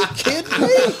said, are you kidding me?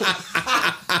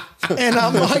 And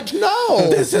I'm like, no.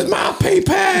 This is my pea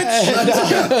patch.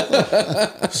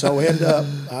 So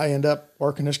I end up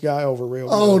working this guy over real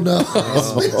good. Oh, no.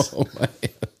 Oh, man.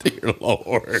 Dear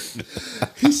Lord.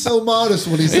 He's so modest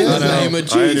when he says In the that. name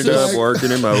of I ended Jesus. up working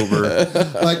him over.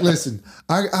 Like, listen,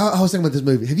 I was thinking about this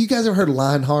movie. Have you guys ever heard of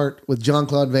Lionheart with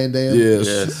Jean-Claude Van Damme? Yes.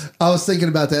 Yes. I was thinking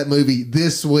about that movie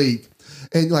this week.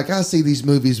 And like, I see these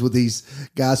movies with these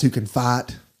guys who can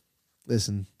fight.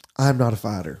 Listen, I'm not a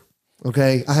fighter.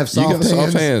 Okay? I have You soft got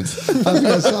soft hands. hands.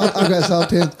 I've got soft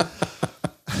hands.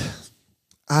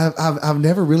 I've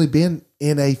never really been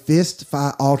in a fist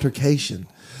fight altercation.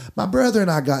 My brother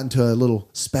and I got into a little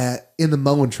spat in the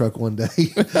mowing truck one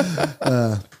day.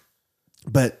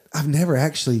 But I've never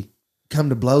actually come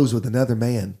to blows with another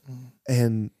man.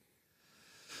 And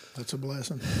That's a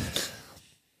blessing.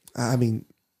 I mean,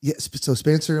 yeah, so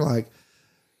Spencer, like,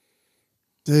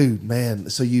 dude, man,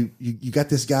 so you got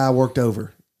this guy worked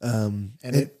over. And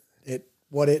it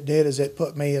what it did is it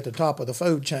put me at the top of the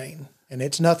food chain, and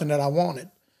it's nothing that I wanted.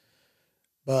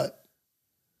 But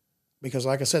because,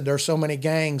 like I said, there's so many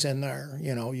gangs in there.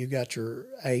 You got your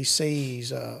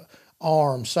ACs,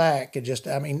 Arm, SAC,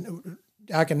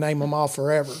 I can name them all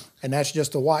forever, and that's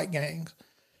just the white gangs.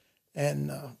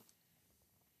 And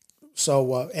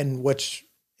in which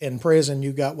in prison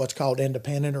you got what's called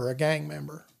independent or a gang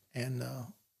member, and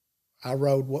I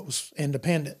rode what was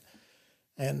independent,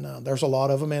 and there's a lot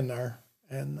of them in there,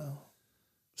 and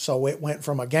so it went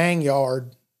from a gang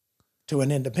yard to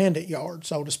an independent yard,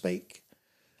 so to speak.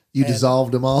 You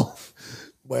dissolved them all.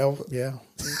 Well, yeah,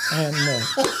 and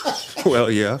Well,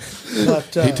 yeah.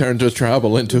 but He turned a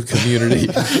tribal into a community.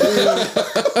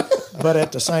 but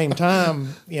at the same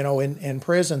time, in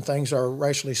prison things are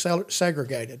racially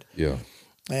segregated, Yeah.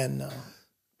 and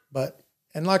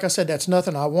like I said, that's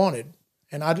nothing I wanted,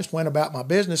 and I just went about my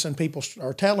business, and people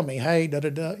are telling me, hey,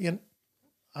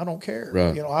 I don't care,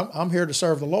 Right. I'm here to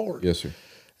serve the Lord. Yes, sir.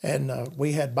 And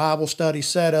we had Bible study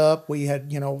set up. We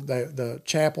had, the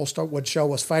chapel would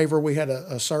show us favor. We had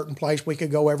a certain place we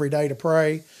could go every day to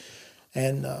pray.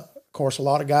 And, of course, a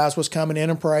lot of guys was coming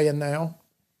in and praying now.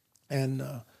 And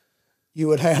you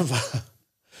would have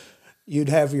you'd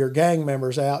have your gang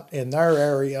members out in their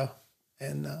area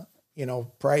and,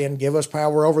 praying, give us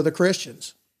power over the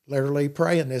Christians, literally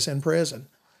praying this in prison.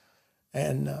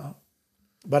 And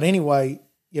but anyway,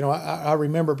 I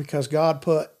remember because God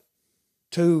put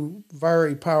two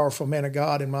very powerful men of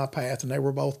God in my path, and they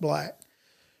were both black.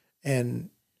 And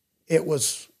it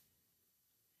was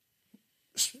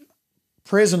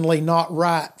prisonly not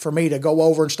right for me to go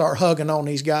over and start hugging on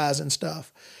these guys and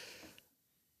stuff.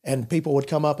 And people would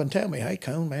come up and tell me, hey,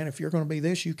 Coon, man, if you're going to be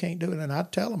this, you can't do it. And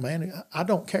I'd tell them, man, I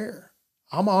don't care.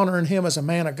 I'm honoring him as a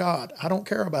man of God. I don't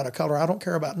care about a color. I don't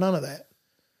care about none of that.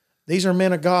 These are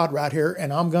men of God right here,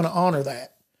 and I'm going to honor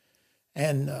that.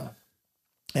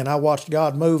 And I watched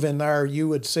God move in there. You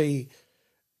would see,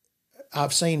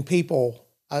 I've seen people,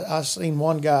 I've seen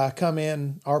one guy come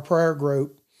in our prayer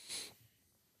group,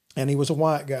 and he was a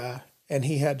white guy, and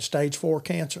he had stage 4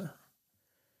 cancer.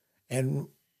 And,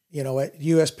 at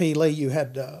USP Lee, you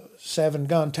had 7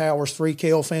 gun towers, 3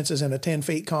 kill fences, and a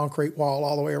 10-foot concrete wall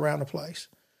all the way around the place.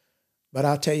 But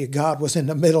I tell you, God was in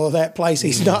the middle of that place.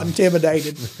 He's not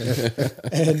intimidated.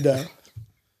 And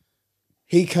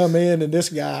he come in, and this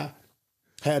guy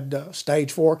had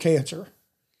stage 4 cancer.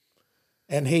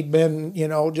 And he'd been,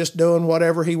 just doing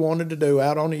whatever he wanted to do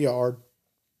out on the yard.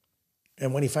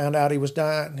 And when he found out he was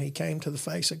dying, he came to the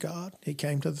face of God. He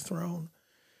came to the throne.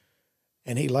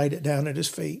 And he laid it down at his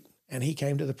feet. And he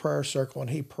came to the prayer circle and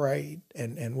he prayed,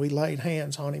 and we laid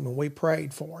hands on him and we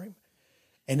prayed for him.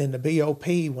 And in the BOP,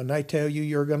 when they tell you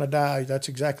you're going to die, that's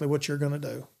exactly what you're going to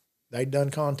do. They'd done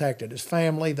contacted his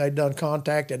family. They'd done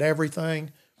contacted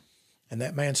everything. And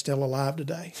that man's still alive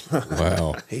today.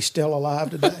 Wow. He's still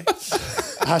alive today.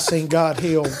 I seen God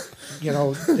heal,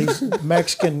 these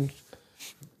Mexican,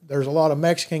 there's a lot of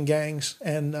Mexican gangs,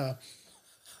 and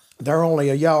they're only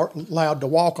allowed to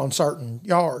walk on certain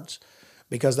yards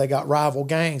because they got rival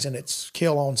gangs and it's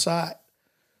kill on sight.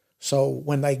 So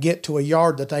when they get to a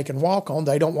yard that they can walk on,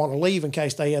 they don't want to leave in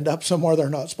case they end up somewhere they're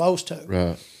not supposed to.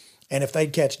 Right. And if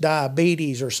they'd catch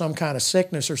diabetes or some kind of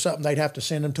sickness or something, they'd have to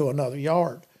send them to another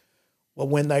yard. Well,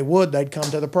 when they would, they'd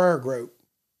come to the prayer group.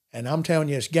 And I'm telling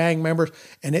you, it's gang members,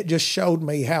 and it just showed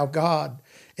me how God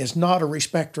is not a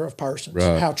respecter of persons,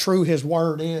 right. how true his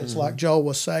word is, like Joel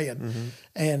was saying.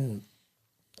 And,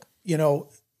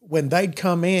 when they'd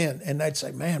come in and they'd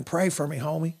say, man, pray for me,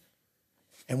 homie.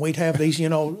 And we'd have these,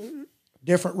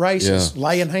 different races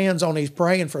laying hands on these,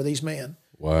 praying for these men.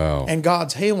 Wow. And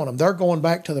God's healing them. They're going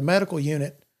back to the medical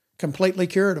unit completely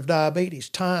cured of diabetes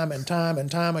time and time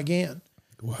and time again.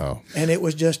 Wow. And it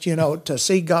was just, to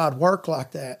see God work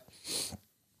like that.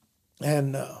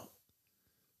 And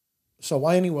so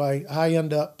anyway, I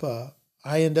end up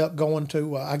going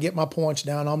to, I get my points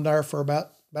down. I'm there for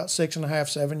about 6.5,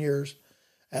 7 years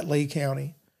at Lee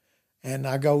County. And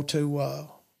I go to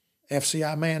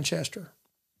FCI Manchester.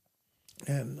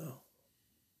 And,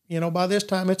 by this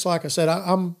time, it's like I said, I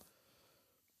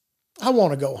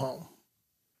want to go home.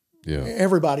 Yeah.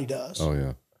 Everybody does. Oh,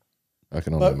 yeah. I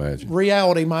can only But imagine.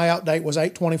 reality, my out date was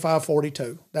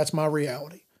 8/25/42. That's my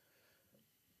reality.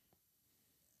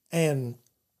 And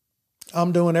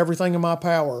I'm doing everything in my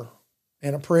power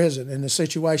in a prison, in the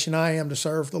situation I am, to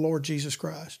serve the Lord Jesus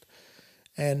Christ.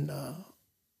 And, I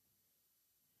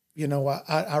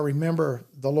remember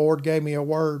the Lord gave me a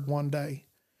word one day.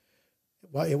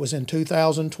 Well, it was in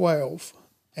 2012,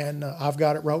 and I've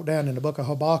got it wrote down in the book of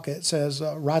Habakkuk. It says,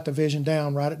 write the vision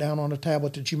down, write it down on a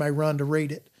tablet that you may run to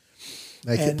read it.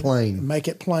 Make it plain. Make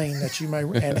it plain that you may.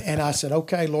 And I said,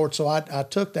 okay, Lord. So I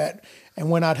took that, and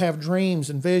when I'd have dreams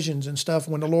and visions and stuff,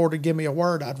 when the Lord would give me a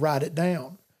word, I'd write it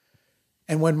down.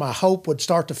 And when my hope would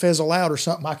start to fizzle out or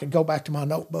something, I could go back to my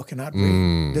notebook and I'd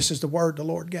read, this is the word the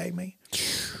Lord gave me.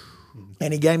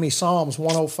 And he gave me Psalms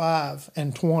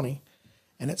 105:20.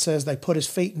 And it says, they put his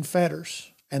feet in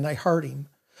fetters and they hurt him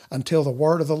until the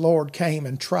word of the Lord came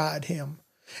and tried him.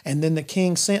 And then the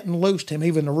king sent and loosed him,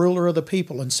 even the ruler of the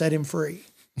people, and set him free.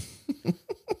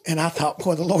 And I thought,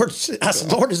 boy, I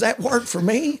said, Lord, is that word for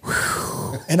me?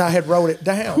 And I had wrote it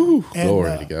down. And,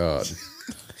 Glory to God.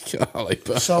 Golly,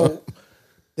 so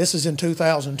this is in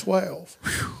 2012.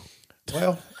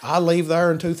 Well, I leave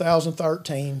there in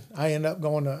 2013. I end up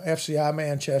going to FCI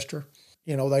Manchester.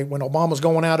 When Obama's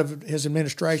going out of his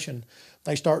administration,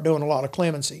 they start doing a lot of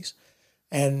clemencies.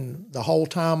 And the whole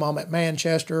time I'm at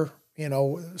Manchester,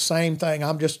 same thing.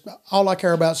 All I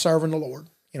care about is serving the Lord.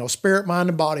 Spirit, mind,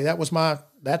 and body.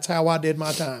 That's how I did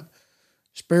my time.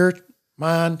 Spirit,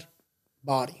 mind,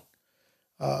 body.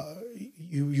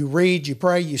 You read, you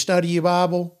pray, you study your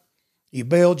Bible, you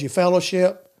build your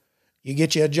fellowship, you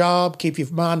get you a job, keep your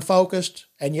mind focused,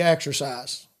 and you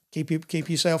exercise. Keep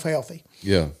yourself healthy.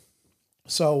 Yeah.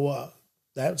 So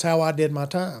that's how I did my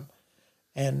time.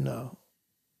 And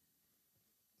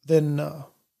then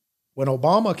when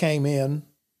Obama came in,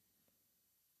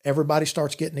 everybody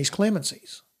starts getting these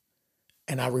clemencies.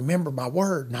 And I remember my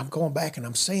word, and I'm going back and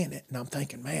I'm saying it, and I'm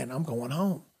thinking, man, I'm going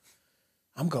home.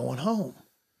 I'm going home.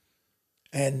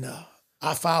 And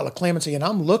I filed a clemency, and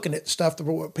I'm looking at stuff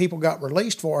that people got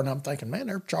released for, and I'm thinking, man,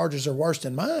 their charges are worse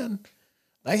than mine.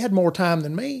 They had more time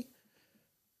than me.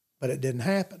 But it didn't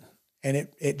happen. And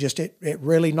it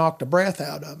really knocked the breath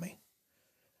out of me.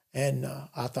 And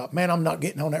I thought, man, I'm not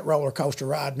getting on that roller coaster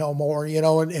ride no more,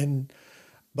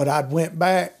 but I'd went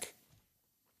back,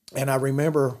 and I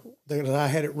remember that I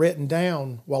had it written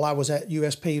down while I was at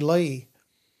USP Lee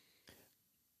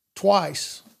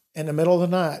twice in the middle of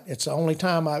the night. It's the only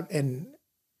time and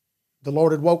the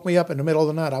Lord had woke me up in the middle of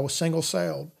the night. I was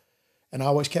single-celled, and I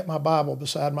always kept my Bible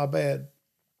beside my bed.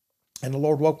 And the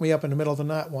Lord woke me up in the middle of the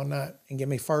night one night and gave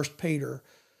me 1 Peter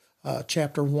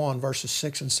chapter 1, verses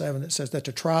 6 and 7. It says that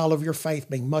the trial of your faith,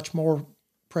 being much more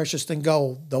precious than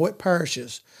gold, though it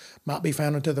perishes, might be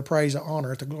found unto the praise and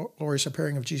honor at the glorious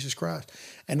appearing of Jesus Christ.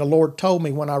 And the Lord told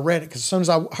me when I read it, because as soon as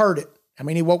I heard it,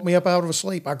 he woke me up out of a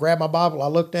sleep. I grabbed my Bible, I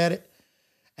looked at it,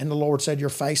 and the Lord said, your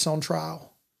faith's on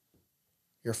trial.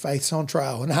 Your faith's on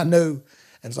trial. And I knew,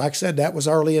 and like I said, that was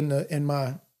early in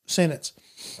my sentence.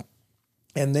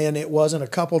 And then it wasn't a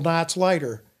couple nights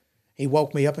later, He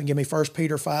woke me up and gave me 1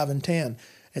 Peter 5:10.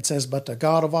 It says, but the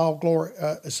God of all glory,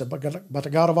 but the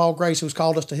God of all grace who's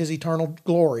called us to his eternal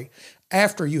glory,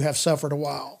 after you have suffered a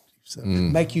while,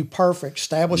 make you perfect,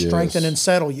 establish, strengthen, and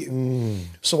settle you.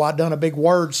 So I done a big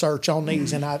word search on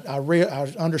these, and I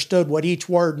understood what each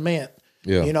word meant.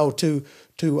 Yeah. You know, to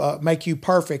make you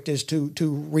perfect is to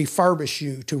refurbish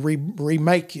you, to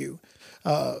remake you,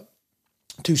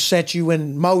 to set you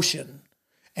in motion,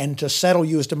 and to settle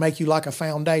you is to make you like a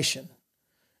foundation.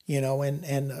 You know,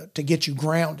 and to get you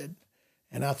grounded.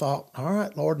 And I thought, all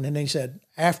right, Lord. And then he said,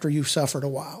 after you've suffered a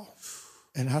while.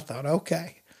 And I thought,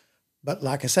 okay. But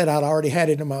like I said, I'd already had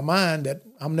it in my mind that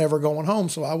I'm never going home,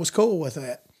 so I was cool with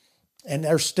that. And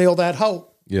there's still that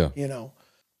hope, Yeah. you know.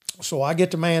 So I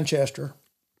get to Manchester,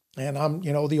 and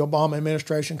the Obama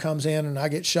administration comes in, and I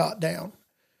get shot down.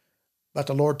 But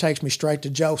the Lord takes me straight to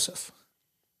Joseph.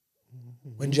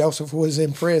 When Joseph was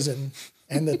in prison,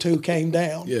 and the two came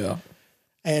down. Yeah.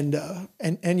 And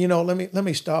let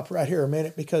me stop right here a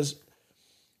minute, because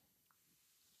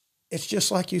it's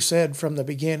just like you said from the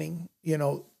beginning. You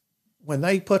know, when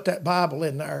they put that Bible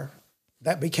in there,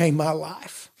 that became my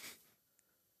life.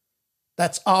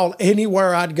 That's all.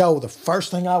 Anywhere I'd go, the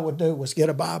first thing I would do was get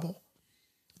a Bible.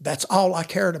 That's all I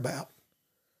cared about.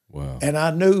 Wow. And I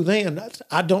knew then that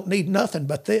I don't need nothing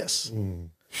but this.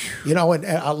 You know, and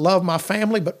I love my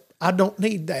family, but I don't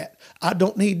need that. I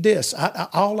don't need this.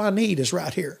 All I need is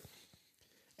right here.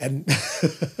 And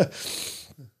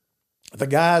the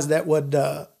guys that would,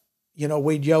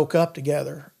 we'd yoke up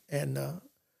together, and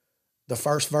the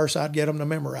first verse I'd get them to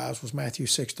memorize was Matthew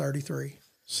 6:33.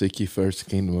 Seek ye first the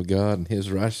kingdom of God and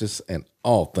his righteousness, and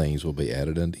all things will be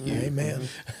added unto you. Amen.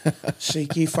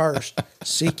 Seek ye first.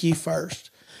 Seek ye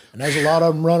first. And there's a lot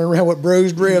of them running around with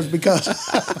bruised ribs because,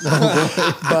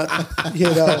 but,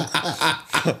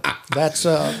 that's,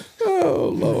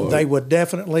 Oh, Lord. they would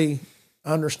definitely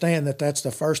understand that that's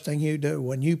the first thing you do.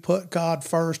 When you put God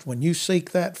first, when you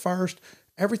seek that first,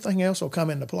 everything else will come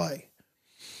into play.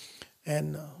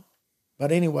 And,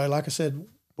 but anyway, like I said,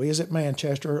 we was at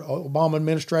Manchester. Obama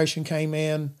administration came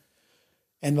in,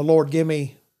 and the Lord gave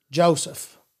me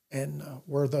Joseph, and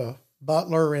where the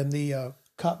butler and the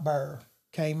cupbearer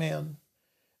came in,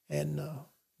 and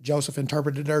Joseph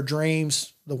interpreted their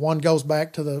dreams. The one goes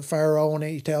back to the Pharaoh, and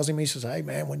he tells him, he says, hey,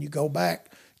 man, when you go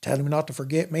back, tell him not to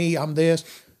forget me. I'm this.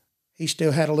 He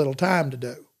still had a little time to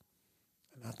do.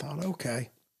 And I thought, okay.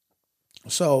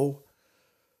 So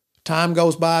time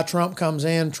goes by. Trump comes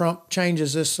in. Trump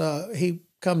changes this. He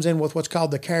comes in with what's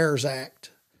called the CARES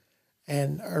Act.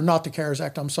 Or not the CARES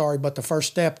Act, I'm sorry, but the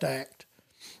First Step Act.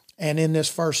 And in this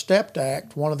First Step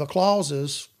Act, one of the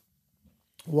clauses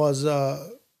was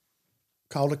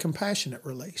called a compassionate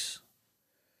release.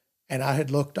 And I had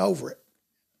looked over it.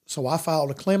 So I filed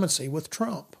a clemency with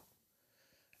Trump.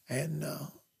 And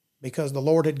because the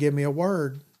Lord had given me a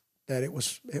word that it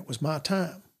was my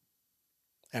time.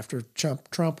 After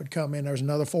Trump had come in, there was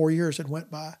another 4 years that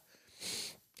went by.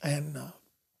 And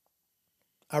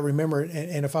I remember,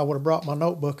 and if I would have brought my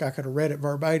notebook, I could have read it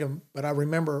verbatim. But I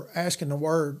remember asking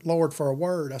the Lord for a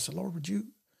word. I said, Lord, would you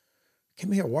give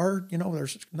me a word?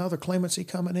 There's another clemency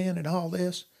coming in and all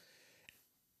this.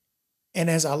 And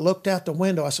as I looked out the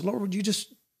window, I said, Lord, would you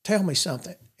just tell me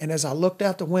something? And as I looked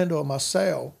out the window of my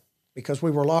cell, because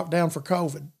we were locked down for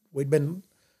COVID, we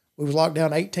was locked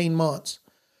down 18 months.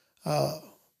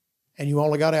 And you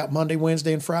only got out Monday,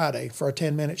 Wednesday, and Friday for a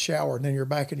 10-minute shower, and then you're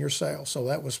back in your cell. So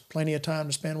that was plenty of time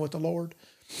to spend with the Lord.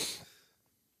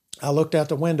 I looked out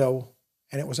the window,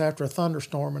 and it was after a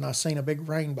thunderstorm, and I seen a big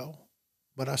rainbow.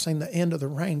 But I seen the end of the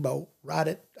rainbow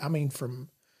from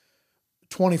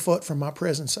 20 foot from my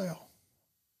prison cell.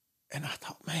 And I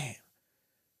thought, man.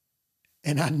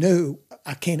 And I knew,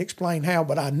 I can't explain how,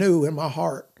 but I knew in my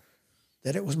heart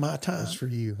that it was my time. That's for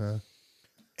you, huh?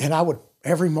 And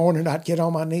every morning I'd get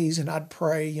on my knees and I'd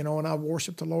pray, and I'd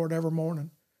worship the Lord every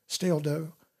morning. Still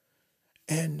do.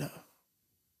 And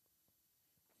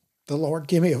the Lord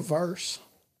gave me a verse.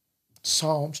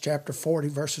 Psalms chapter 40,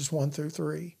 verses 1 through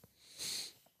 3.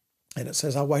 And it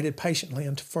says, I waited patiently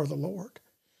for the Lord,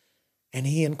 and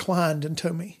he inclined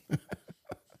unto me,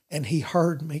 and he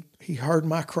heard me. He heard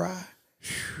my cry.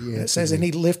 And it says, and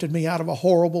he lifted me out of a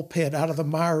horrible pit, out of the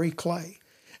miry clay.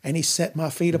 And he set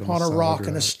my feet upon a rock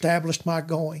and established my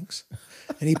goings.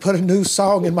 And he put a new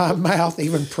song in my mouth,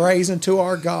 even praising to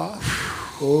our God.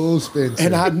 Oh, Spencer.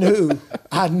 And I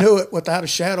knew it without a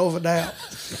shadow of a doubt.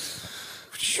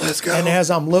 Let's go. And as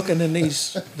I'm looking in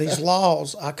these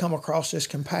laws, I come across this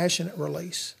compassionate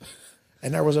release.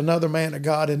 And there was another man of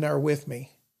God in there with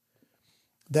me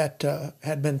that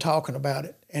had been talking about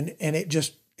it. And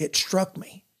it struck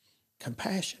me.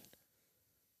 Compassion.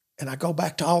 And I go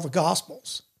back to all the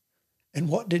Gospels. And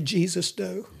what did Jesus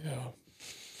do? Yeah.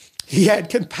 He had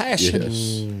compassion.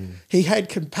 Yes. He had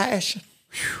compassion.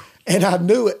 And I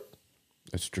knew it.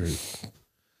 That's true.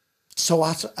 So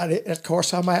of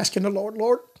course, I'm asking the Lord,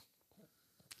 Lord,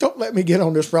 don't let me get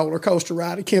on this roller coaster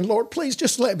ride again. Lord, please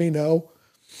just let me know.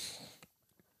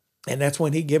 And that's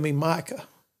when he gave me Micah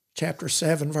chapter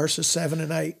 7, verses 7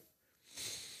 and 8.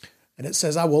 And it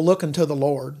says, I will look unto the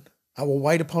Lord. I will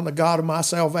wait upon the God of my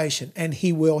salvation, and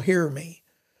he will hear me.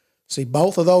 See,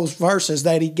 both of those verses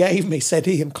that he gave me said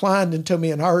he inclined unto me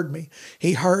and heard me.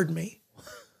 He heard me.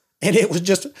 And it was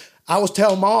just, I was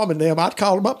telling Mom and them, I'd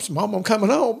call them up, say, Mom, I'm coming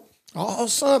home. Oh,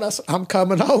 son, I said, I'm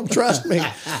coming home, trust me.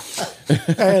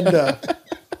 And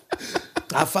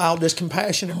I filed this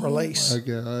compassionate release. Oh, my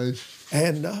gosh.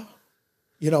 And,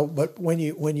 but when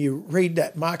you read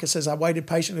that, Micah says, I waited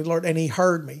patiently, Lord, and he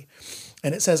heard me.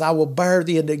 And it says, I will bear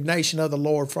the indignation of the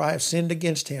Lord, for I have sinned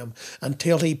against him,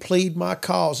 until he plead my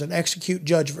cause and execute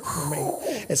judgment for me.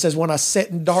 It says, when I sit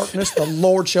in darkness, the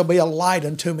Lord shall be a light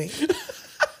unto me.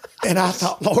 And I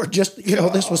thought, Lord, just,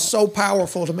 this was so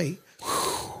powerful to me.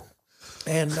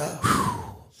 And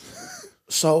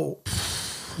so,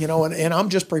 and I'm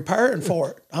just preparing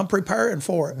for it. I'm preparing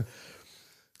for it.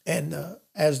 And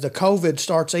as the COVID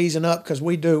starts easing up, because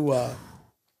we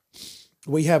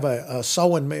have a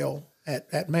sewing mill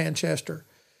at Manchester,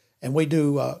 and we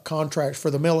do contracts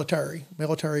for the military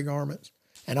garments.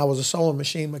 And I was a sewing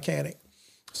machine mechanic.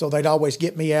 So they'd always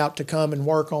get me out to come and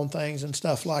work on things and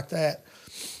stuff like that.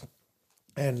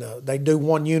 And they do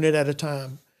one unit at a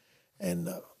time. And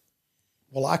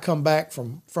I come back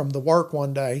from the work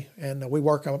one day, and we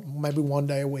work maybe one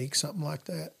day a week, something like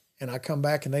that. And I come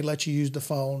back, and they let you use the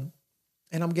phone.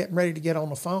 And I'm getting ready to get on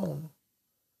the phone.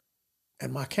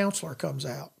 And my counselor comes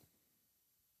out.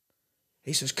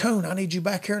 He says, Coon, I need you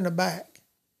back here in the back.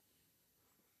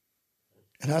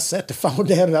 And I set the phone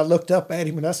down, and I looked up at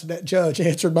him, and I said, that judge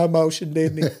answered my motion,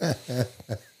 didn't he?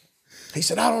 He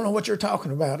said, I don't know what you're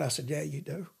talking about. I said, yeah, you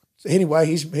do. So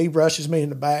anyway, he rushes me in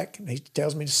the back, and he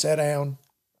tells me to sit down.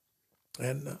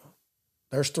 And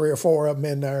there's 3 or 4 of them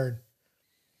in there. And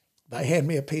they hand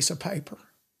me a piece of paper.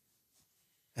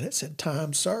 And it said,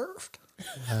 time served.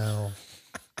 Wow.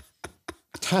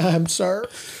 Time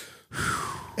served.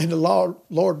 And the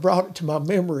Lord brought it to my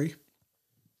memory.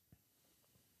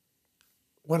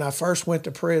 When I first went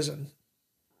to prison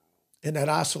in that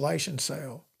isolation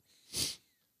cell,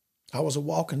 I was a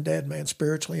walking dead man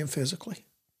spiritually and physically.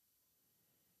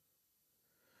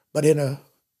 But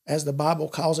as the Bible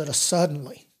calls it, a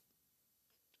suddenly,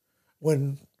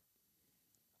 when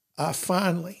I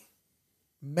finally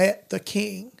met the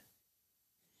King,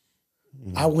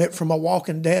 I went from a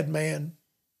walking dead man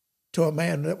to a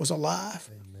man that was alive.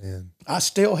 Amen. I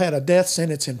still had a death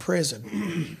sentence in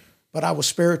prison, but I was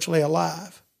spiritually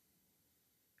alive.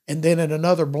 And then in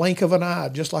another blink of an eye,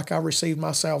 just like I received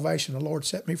my salvation, the Lord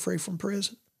set me free from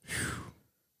prison.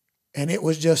 And it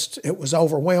was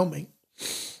overwhelming.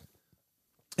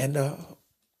 And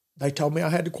they told me I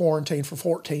had to quarantine for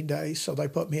 14 days, so they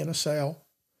put me in a cell.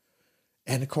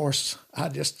 And of course,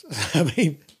 I'm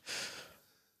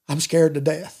scared to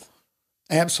death.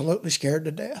 Absolutely scared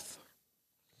to death.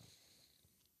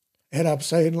 And I'm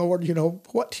saying, Lord,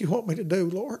 what do you want me to do,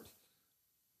 Lord?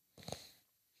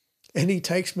 And he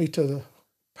takes me to the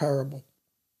parable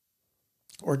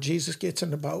where Jesus gets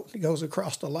in the boat and he goes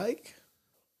across the lake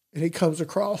and he comes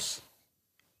across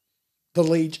the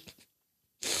legion.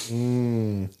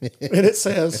 And it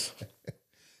says,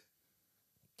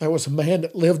 there was a man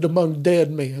that lived among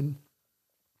dead men.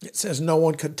 It says no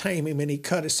one could tame him, and he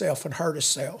cut himself and hurt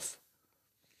himself.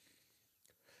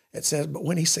 It says, but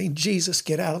when he seen Jesus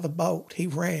get out of the boat, he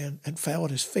ran and fell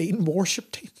at his feet and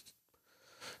worshiped him.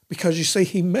 Because you see,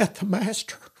 he met the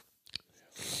master.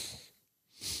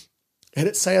 And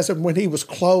it says, and when he was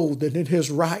clothed and in his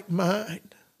right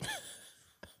mind,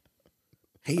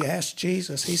 he asked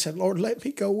Jesus, he said, Lord, let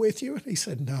me go with you. And he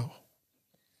said, no.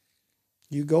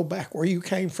 You go back where you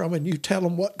came from and you tell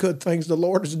them what good things the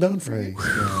Lord has done for you.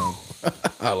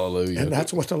 Hallelujah. And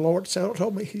that's what the Lord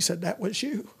told me. He said, that was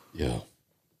you. Yeah.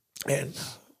 And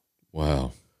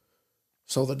Wow.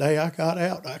 so the day I got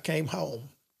out, I came home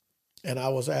and I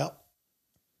was out.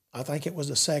 I think it was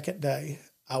the second day.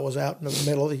 I was out in the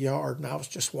middle of the yard and I was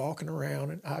just walking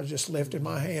around and I was just lifting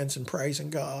my hands and praising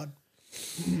God.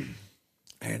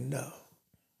 And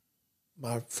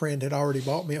my friend had already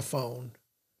bought me a phone.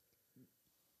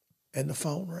 And the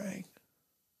phone rang.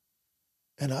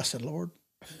 And I said, Lord,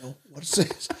 what's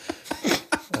this?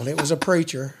 Well, it was a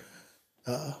preacher.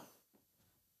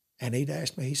 And he'd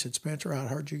asked me, he said, Spencer, I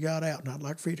heard you got out, and I'd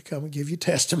like for you to come and give you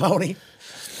testimony.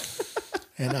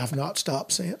 and I've not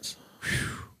stopped since.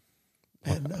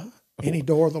 And any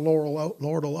door the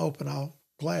Lord will open, I'll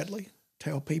gladly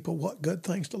tell people what good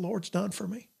things the Lord's done for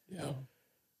me. Yeah.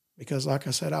 Because like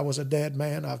I said, I was a dead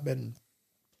man. I've been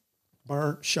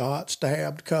burnt, shot,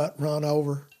 stabbed, cut, run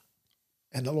over,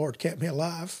 and the Lord kept me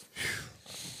alive.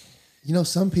 You know,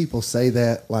 some people say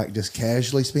that like just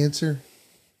casually, Spencer.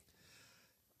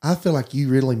 I feel like you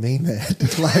really mean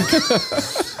that.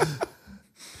 Like,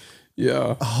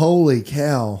 Yeah. holy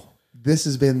cow. This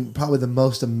has been probably the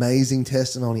most amazing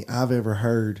testimony I've ever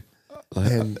heard.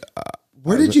 And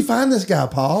where did you find this guy,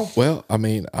 Paul? Well, I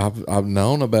mean, I've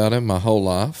known about him my whole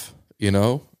life, you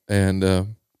know, and the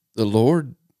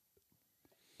Lord,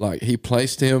 like, he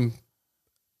placed him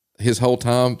his whole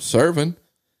time serving.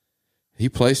 He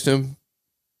placed him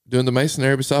doing the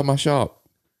masonry beside my shop.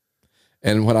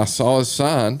 And when I saw his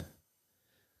sign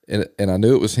and I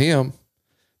knew it was him,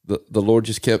 the Lord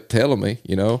just kept telling me,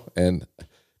 you know, and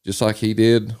just like he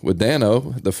did with Dano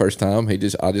the first time, I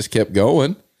just kept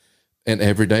going. And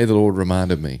every day the Lord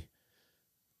reminded me,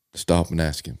 stop and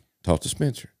ask him, talk to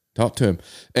Spencer, talk to him.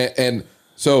 And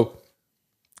so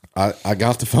I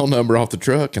got the phone number off the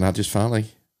truck, and I just finally,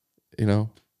 you know,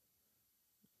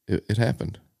 it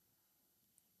happened.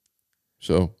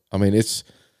 So, I mean,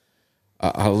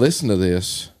 I listen to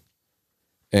this,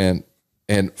 and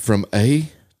from A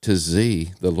to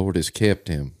Z, the Lord has kept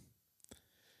him.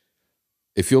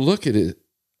 If you'll look at it,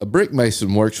 a brick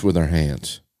mason works with their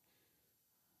hands.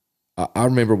 I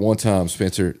remember one time,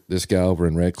 Spencer, this guy over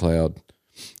in Red Cloud,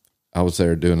 I was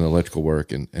there doing electrical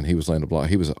work, and he was laying a block.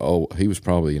 He was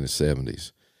probably in his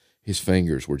 70s. His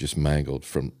fingers were just mangled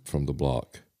from the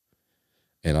block.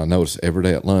 And I noticed every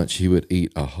day at lunch, he would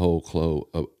eat a whole clove,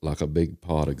 like a big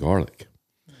pot of garlic.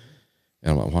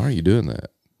 And I'm like, why are you doing that?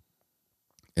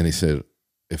 And he said,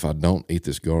 if I don't eat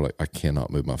this garlic, I cannot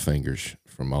move my fingers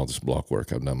from all this block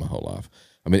work I've done my whole life.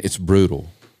 I mean, it's brutal.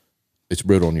 It's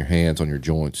brutal on your hands, on your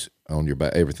joints, on your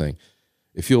back, everything.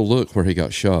 If you'll look where he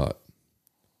got shot,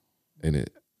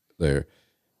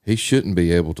 he shouldn't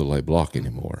be able to lay block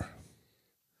anymore.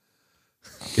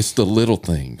 It's the little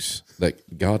things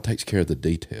that God takes care of the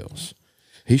details.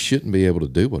 He shouldn't be able to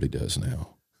do what he does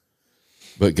now.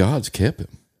 But God's kept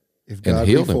him. If God and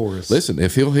healed be him. for us. Listen,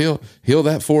 if he'll heal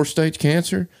that 4-stage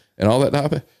cancer and all that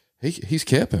type of, he's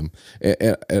kept him.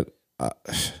 And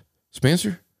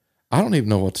Spencer, I don't even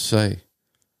know what to say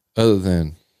other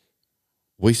than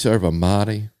we serve a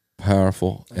mighty,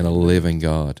 powerful, and a living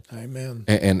God. Amen.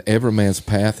 And every man's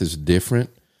path is different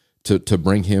to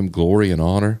bring him glory and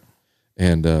honor.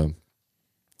 And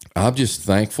I'm just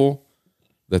thankful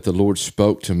that the Lord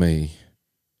spoke to me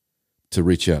to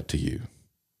reach out to you,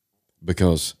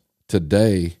 because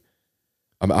today,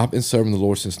 I've been serving the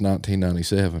Lord since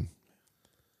 1997.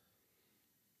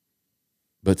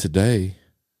 But today,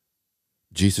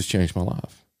 Jesus changed my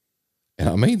life. And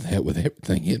I mean that with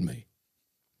everything in me.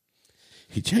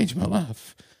 He changed my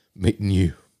life meeting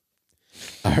you.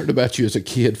 I heard about you as a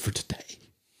kid for today.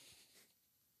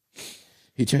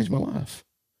 He changed my life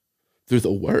through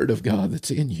the word of God that's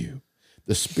in you.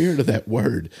 The spirit of that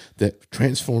word that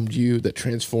transformed you, that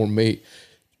transformed me,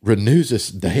 renews us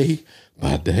day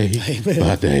by day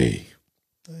by day.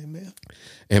 Amen.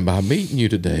 And by meeting you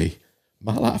today,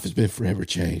 my life has been forever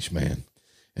changed, man.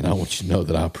 And I want you to know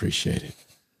that I appreciate it.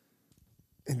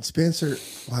 And Spencer,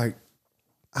 like,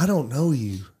 I don't know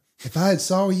you. If I had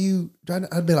saw you,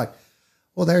 I'd be like,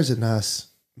 well, there's a nice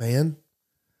man.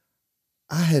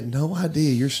 I had no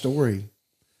idea your story.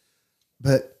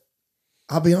 But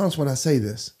I'll be honest when I say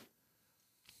this.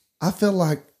 I feel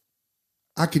like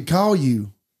I could call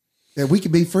you, that we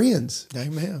could be friends.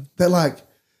 Amen. That like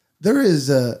there is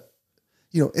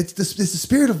it's the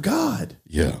Spirit of God.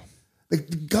 Yeah.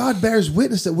 Like, God bears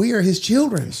witness that we are his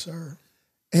children. Yes, sir.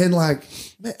 And like,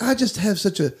 man, I just have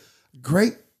such a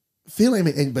great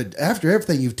feeling. But after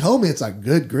everything you've told me, it's like,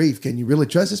 good grief, can you really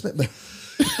trust this man? But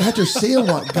after seeing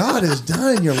what God has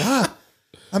done in your life,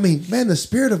 I mean, man, the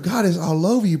Spirit of God is all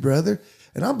over you, brother.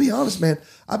 And I'll be honest, man,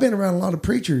 I've been around a lot of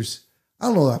preachers. I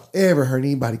don't know if I've ever heard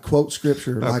anybody quote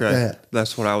scripture like that.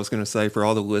 That's what I was going to say for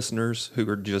all the listeners who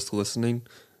are just listening.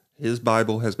 His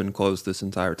Bible has been closed this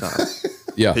entire time.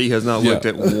 Yeah. He has not looked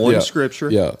at one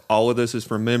scripture. Yeah. All of this is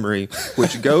from memory,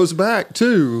 which goes back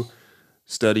to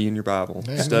studying your Bible.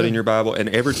 Amen. Studying your Bible. And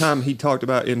every time he talked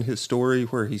about in his story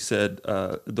where he said,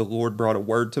 the Lord brought a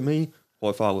word to me,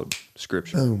 well, it followed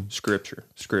scripture. Boom.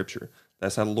 Scripture.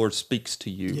 That's how the Lord speaks to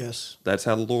you. Yes. That's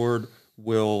how the Lord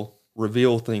will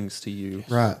reveal things to you.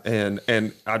 Right. And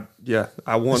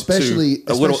I want Especially-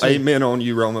 a little amen on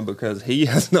you, Roman, because he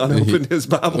has not opened his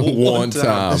Bible one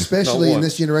time. Especially Not in once.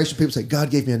 this generation, people say,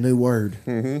 God gave me a new word.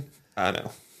 I I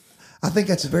know. I think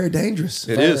that's very dangerous.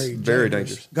 It is Very very dangerous.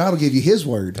 dangerous. God will give you His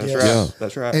word. That's Yes. right. Yeah.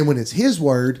 That's right. And when it's His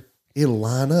word, it'll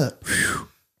line up.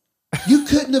 You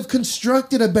couldn't have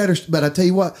constructed a better, but I tell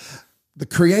you what, the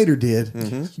Creator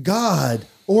did. God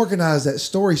organized that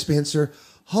story, Spencer.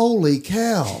 Holy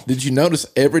cow. Did you notice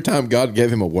every time God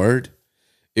gave him a word,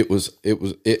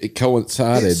 it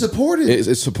coincided. It supported.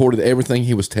 It supported everything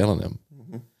he was telling him.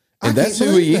 And I that's can't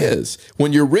who he believe that. is.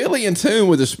 When you're really in tune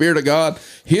with the Spirit of God,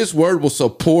 his word will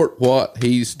support what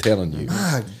he's telling you.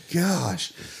 My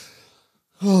gosh.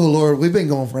 Oh Lord, we've been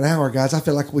going for an hour, guys. I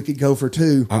feel like we could go for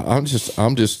 2. I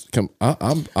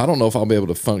don't know if I'll be able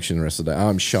to function the rest of the day.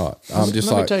 I'm shot. I'm just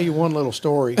Let me like, tell you one little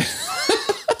story.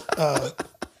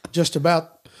 Just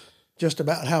about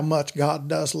how much God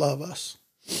does love us,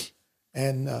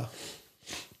 and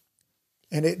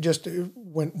it just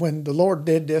when the Lord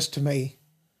did this to me,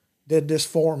 did this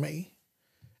for me,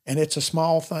 and it's a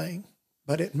small thing,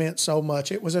 but it meant so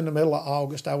much. It was in the middle of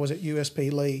August. I was at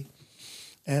USP Lee,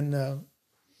 and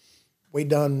we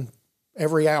done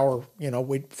every hour.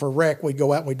 For rec, we'd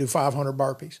go out and we'd do 500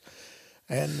 burpees,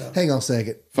 and Hang on a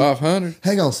second. 500.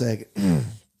 Hang on a second.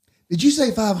 Did you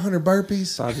say 500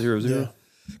 burpees? 500.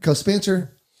 Because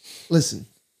Spencer, listen,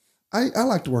 I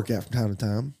like to work out from time to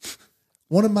time.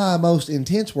 One of my most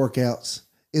intense workouts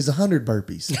is 100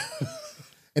 burpees.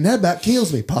 And that about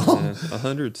kills me, Paul.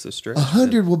 100's the stretch.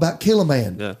 100 will about kill a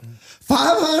man. Yeah.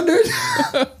 500?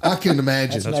 I couldn't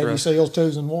imagine. Navy right. SEALs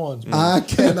 2s and 1s. I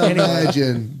can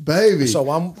imagine, baby. So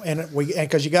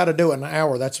because you got to do it in an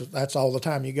hour. That's all the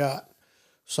time you got.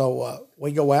 So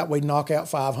we go out, we knock out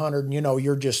 500, and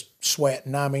you're just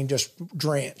sweating. I mean, just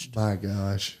drenched. My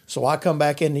gosh. So I come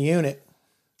back in the unit,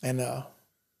 and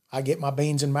I get my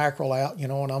beans and mackerel out,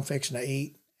 and I'm fixing to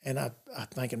eat, and I'm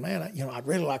thinking, man, I'd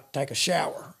really like to take a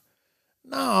shower.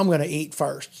 No, I'm going to eat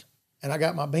first, and I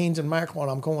got my beans and mackerel,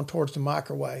 and I'm going towards the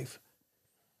microwave,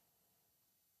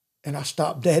 and I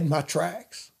stopped dead in my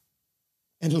tracks,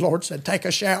 and the Lord said, take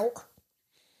a shower.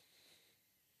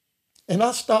 And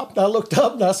I stopped, and I looked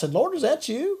up, and I said, Lord, is that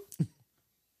you?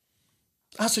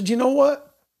 I said, you know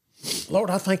what? Lord,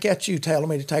 I think that's you telling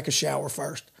me to take a shower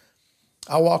first.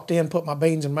 I walked in, put my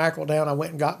beans and mackerel down. I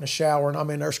went and got in the shower, and I'm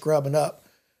in there scrubbing up,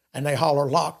 and they holler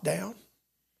lockdown.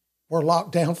 We're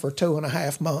locked down for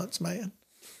 2.5 months, man.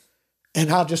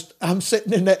 And I'm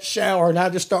sitting in that shower, and I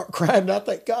just start crying. And I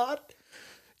think, God,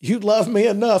 you love me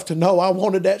enough to know I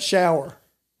wanted that shower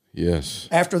yes.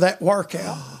 after that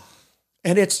workout.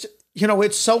 And it's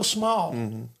so small,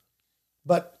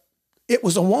 but it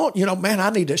was a want, man, I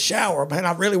need a shower, man.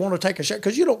 I really want to take a shower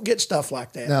because you don't get stuff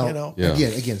like that, No, Yeah.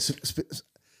 again,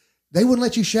 they wouldn't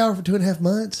let you shower for 2.5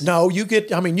 months? No, you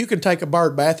can take a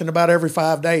bird bath, and about every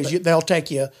 5 days they'll take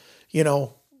you,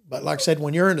 but like I said,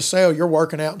 when you're in the cell, you're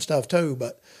working out and stuff too.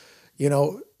 But,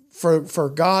 for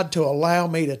God to allow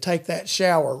me to take that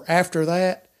shower after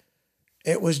that,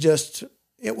 it was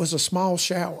a small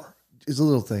shower. It's the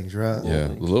little things, right? Yeah.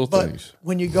 The little But things.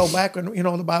 when you go back, and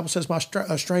the Bible says, my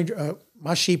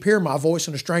sheep hear my voice,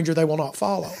 and a stranger they will not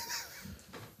follow.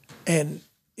 And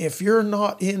if you're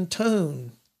not in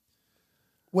tune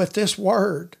with this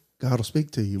word, God will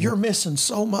speak to you. you're missing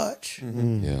so much.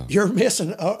 Yeah. You're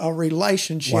missing a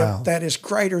relationship Wow. that is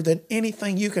greater than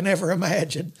anything you can ever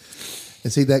imagine.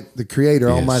 And see that the Creator,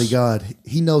 Yes. Almighty God,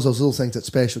 He knows those little things that's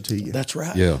special to you. That's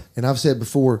right. Yeah. And I've said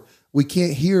before, we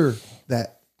can't hear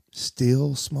that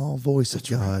still small voice of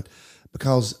God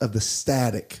because of the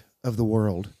static of the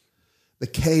world, the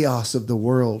chaos of the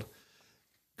world.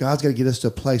 God's got to get us to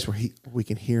a place where we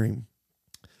can hear Him.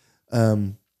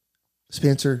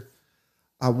 Spencer,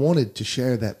 I wanted to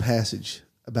share that passage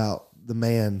about the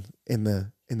man in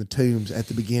the tombs at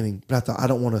the beginning, but I thought I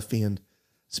don't want to offend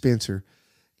Spencer.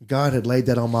 God had laid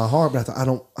that on my heart, but I thought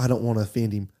I don't want to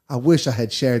offend him. I wish I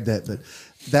had shared that, but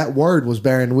that word was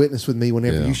bearing witness with me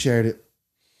whenever Yeah. you shared it.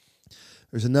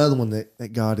 There's another one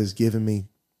that God has given me,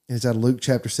 and it's out of Luke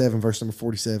chapter 7, verse number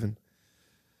 47.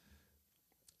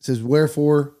 It says,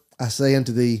 "Wherefore I say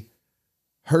unto thee,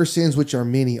 her sins which are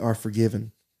many are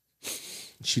forgiven.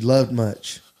 She loved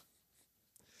much.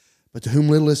 But to whom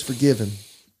little is forgiven,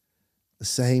 the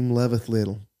same loveth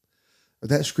little." Or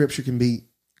that scripture can be,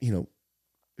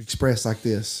 expressed like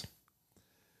this.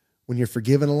 When you're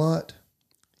forgiven a lot,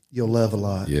 you'll love a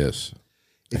lot. Yes.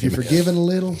 If you're forgiven a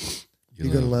little,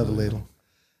 you're going to love a little.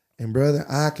 And brother,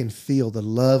 I can feel the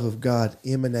love of God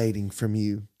emanating from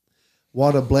you.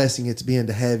 What a blessing it's been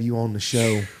to have you on the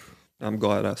show. I'm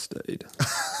glad I stayed.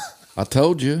 I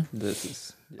told you. This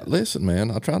is, Listen,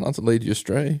 man, I try not to lead you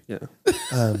astray. yeah.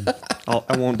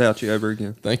 I won't doubt you ever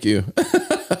again. Thank you.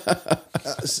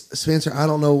 Spencer, I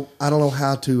don't know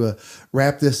how to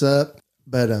wrap this up,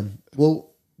 But well,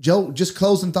 Joe, just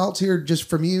closing thoughts here, just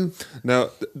from you. Now,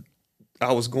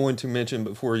 I was going to mention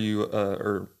before you,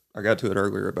 or I got to it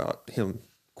earlier about him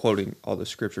quoting all the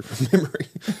scripture from memory.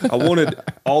 I wanted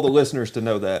all the listeners to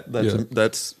know that.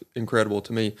 That's incredible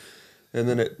to me. And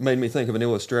then it made me think of an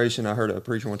illustration. I heard a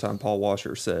preacher one time, Paul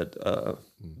Washer, said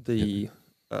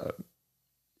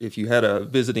if you had a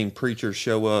visiting preacher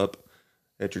show up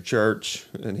at your church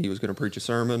and he was going to preach a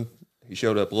sermon, he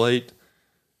showed up late,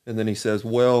 and then he says,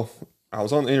 well, I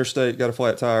was on the interstate, got a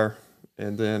flat tire,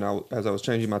 and then as I was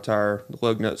changing my tire, the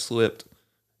lug nut slipped.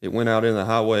 It went out in the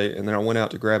highway, and then I went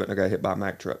out to grab it, and I got hit by a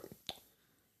Mack truck.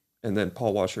 And then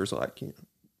Paul Washer's like,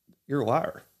 you're a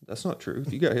liar. That's not true.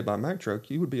 If you got hit by a Mack truck,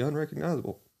 you would be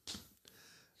unrecognizable.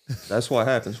 That's what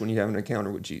happens when you have an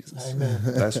encounter with Jesus. Amen.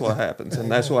 That's what happens.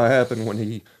 And that's what happened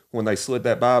when they slid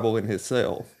that Bible in his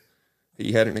cell.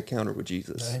 He had an encounter with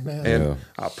Jesus. Amen. And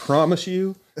I promise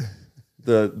you,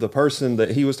 the person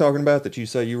that he was talking about that you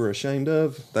say you were ashamed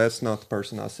of, that's not the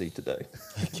person I see today.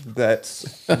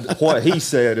 That's what he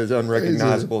said is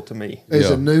unrecognizable to me.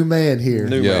 There's a new man here.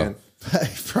 New man.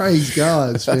 Praise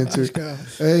God, Spencer.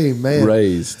 Amen.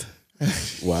 Raised.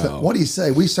 Wow. What do you say?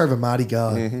 We serve a mighty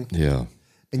God. Mm-hmm. Yeah.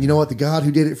 And you know what? The God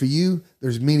who did it for you,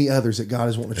 there's many others that God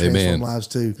is wanting to transform lives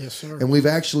too. Yes, sir. And we've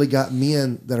actually got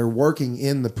men that are working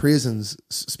in the prisons,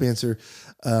 Spencer,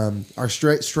 our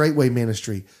Straightway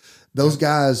ministry. Those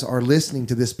guys are listening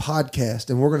to this podcast,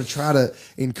 and we're going to try to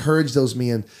encourage those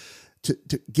men to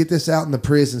get this out in the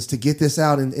prisons, to get this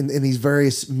out in these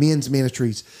various men's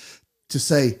ministries, to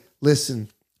say, listen,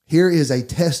 here is a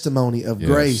testimony of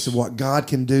grace of what God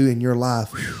can do in your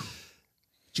life.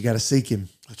 But you got to seek him.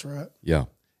 That's right. Yeah.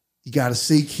 You got to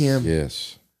seek him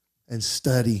Yes. and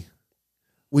study.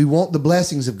 We want the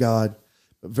blessings of God,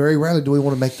 but very rarely do we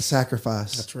want to make the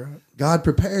sacrifice. That's right. God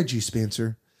prepared you,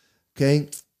 Spencer. Okay?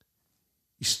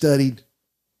 You studied,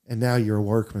 and now you're a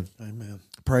workman. Amen.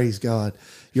 Praise God.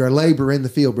 You're a laborer in the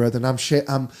field, brother, and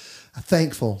I'm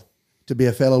thankful to be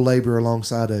a fellow laborer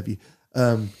alongside of you.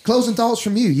 Closing thoughts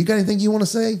from you. You got anything you want to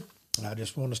say? I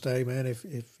just want to say, man,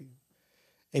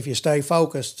 if you stay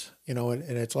focused,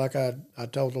 and it's like I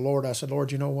told the Lord, I said,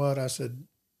 Lord, you know what? I said,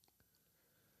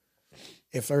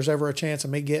 if there's ever a chance of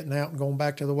me getting out and going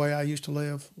back to the way I used to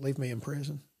live, leave me in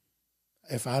prison.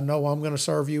 If I know I'm going to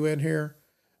serve you in here,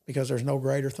 because there's no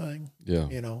greater thing. Yeah.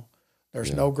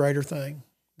 There's no greater thing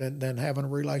than having a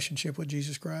relationship with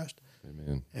Jesus Christ.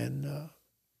 Amen. And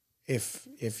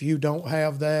if you don't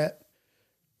have that,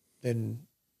 then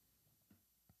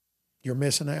you're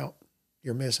missing out.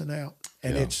 You're missing out.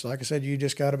 And it's like I said, you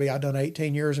just got to be. I've done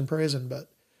 18 years in prison, but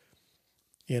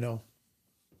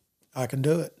I can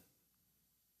do it.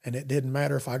 And it didn't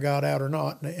matter if I got out or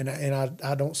not. And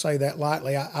I don't say that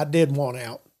lightly. I did want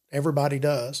out. Everybody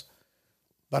does.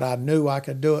 But I knew I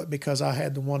could do it because I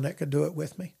had the one that could do it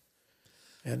with me.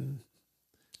 And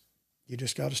you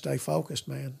just got to stay focused,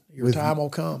 man. Your time will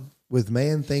come. With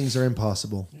man, things are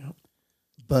impossible. Yep.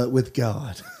 But with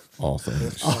God, All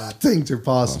things. all things are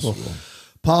possible.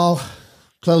 Paul,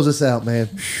 close us out, man.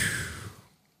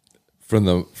 From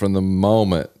the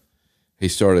moment he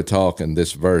started talking,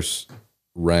 this verse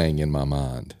rang in my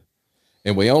mind.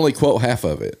 And we only quote half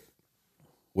of it.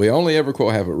 We only ever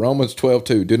quote half of it. Romans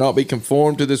 12:2. Do not be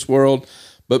conformed to this world,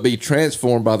 but be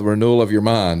transformed by the renewal of your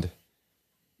mind.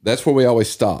 That's where we always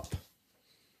stop.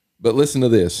 But listen to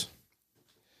this.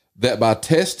 That by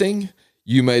testing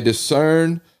you may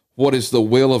discern what is the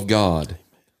will of God.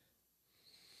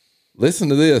 Listen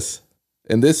to this.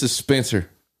 And this is Spencer.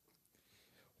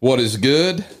 What is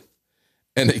good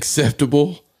and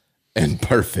acceptable and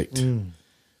perfect.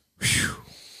 Whew.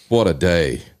 What a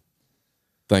day.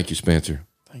 Thank you, Spencer.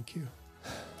 Thank you.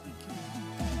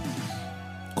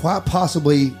 Quite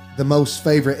possibly the most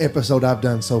favorite episode I've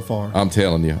done so far. I'm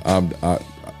telling you.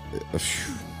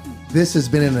 This has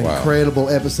been an incredible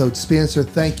episode. Spencer,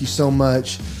 thank you so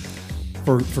much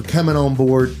for coming on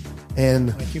board.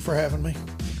 And Thank you for having me.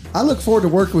 I look forward to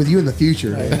working with you in the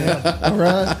future. All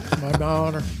right? My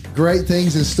honor. Great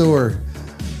things in store.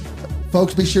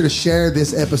 Folks, be sure to share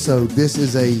this episode. This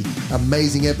is a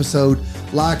amazing episode.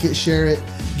 Like it, share it,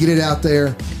 get it out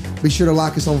there. Be sure to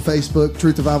like us on Facebook,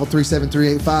 Truth Revival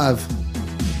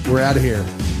 37385. We're out of here.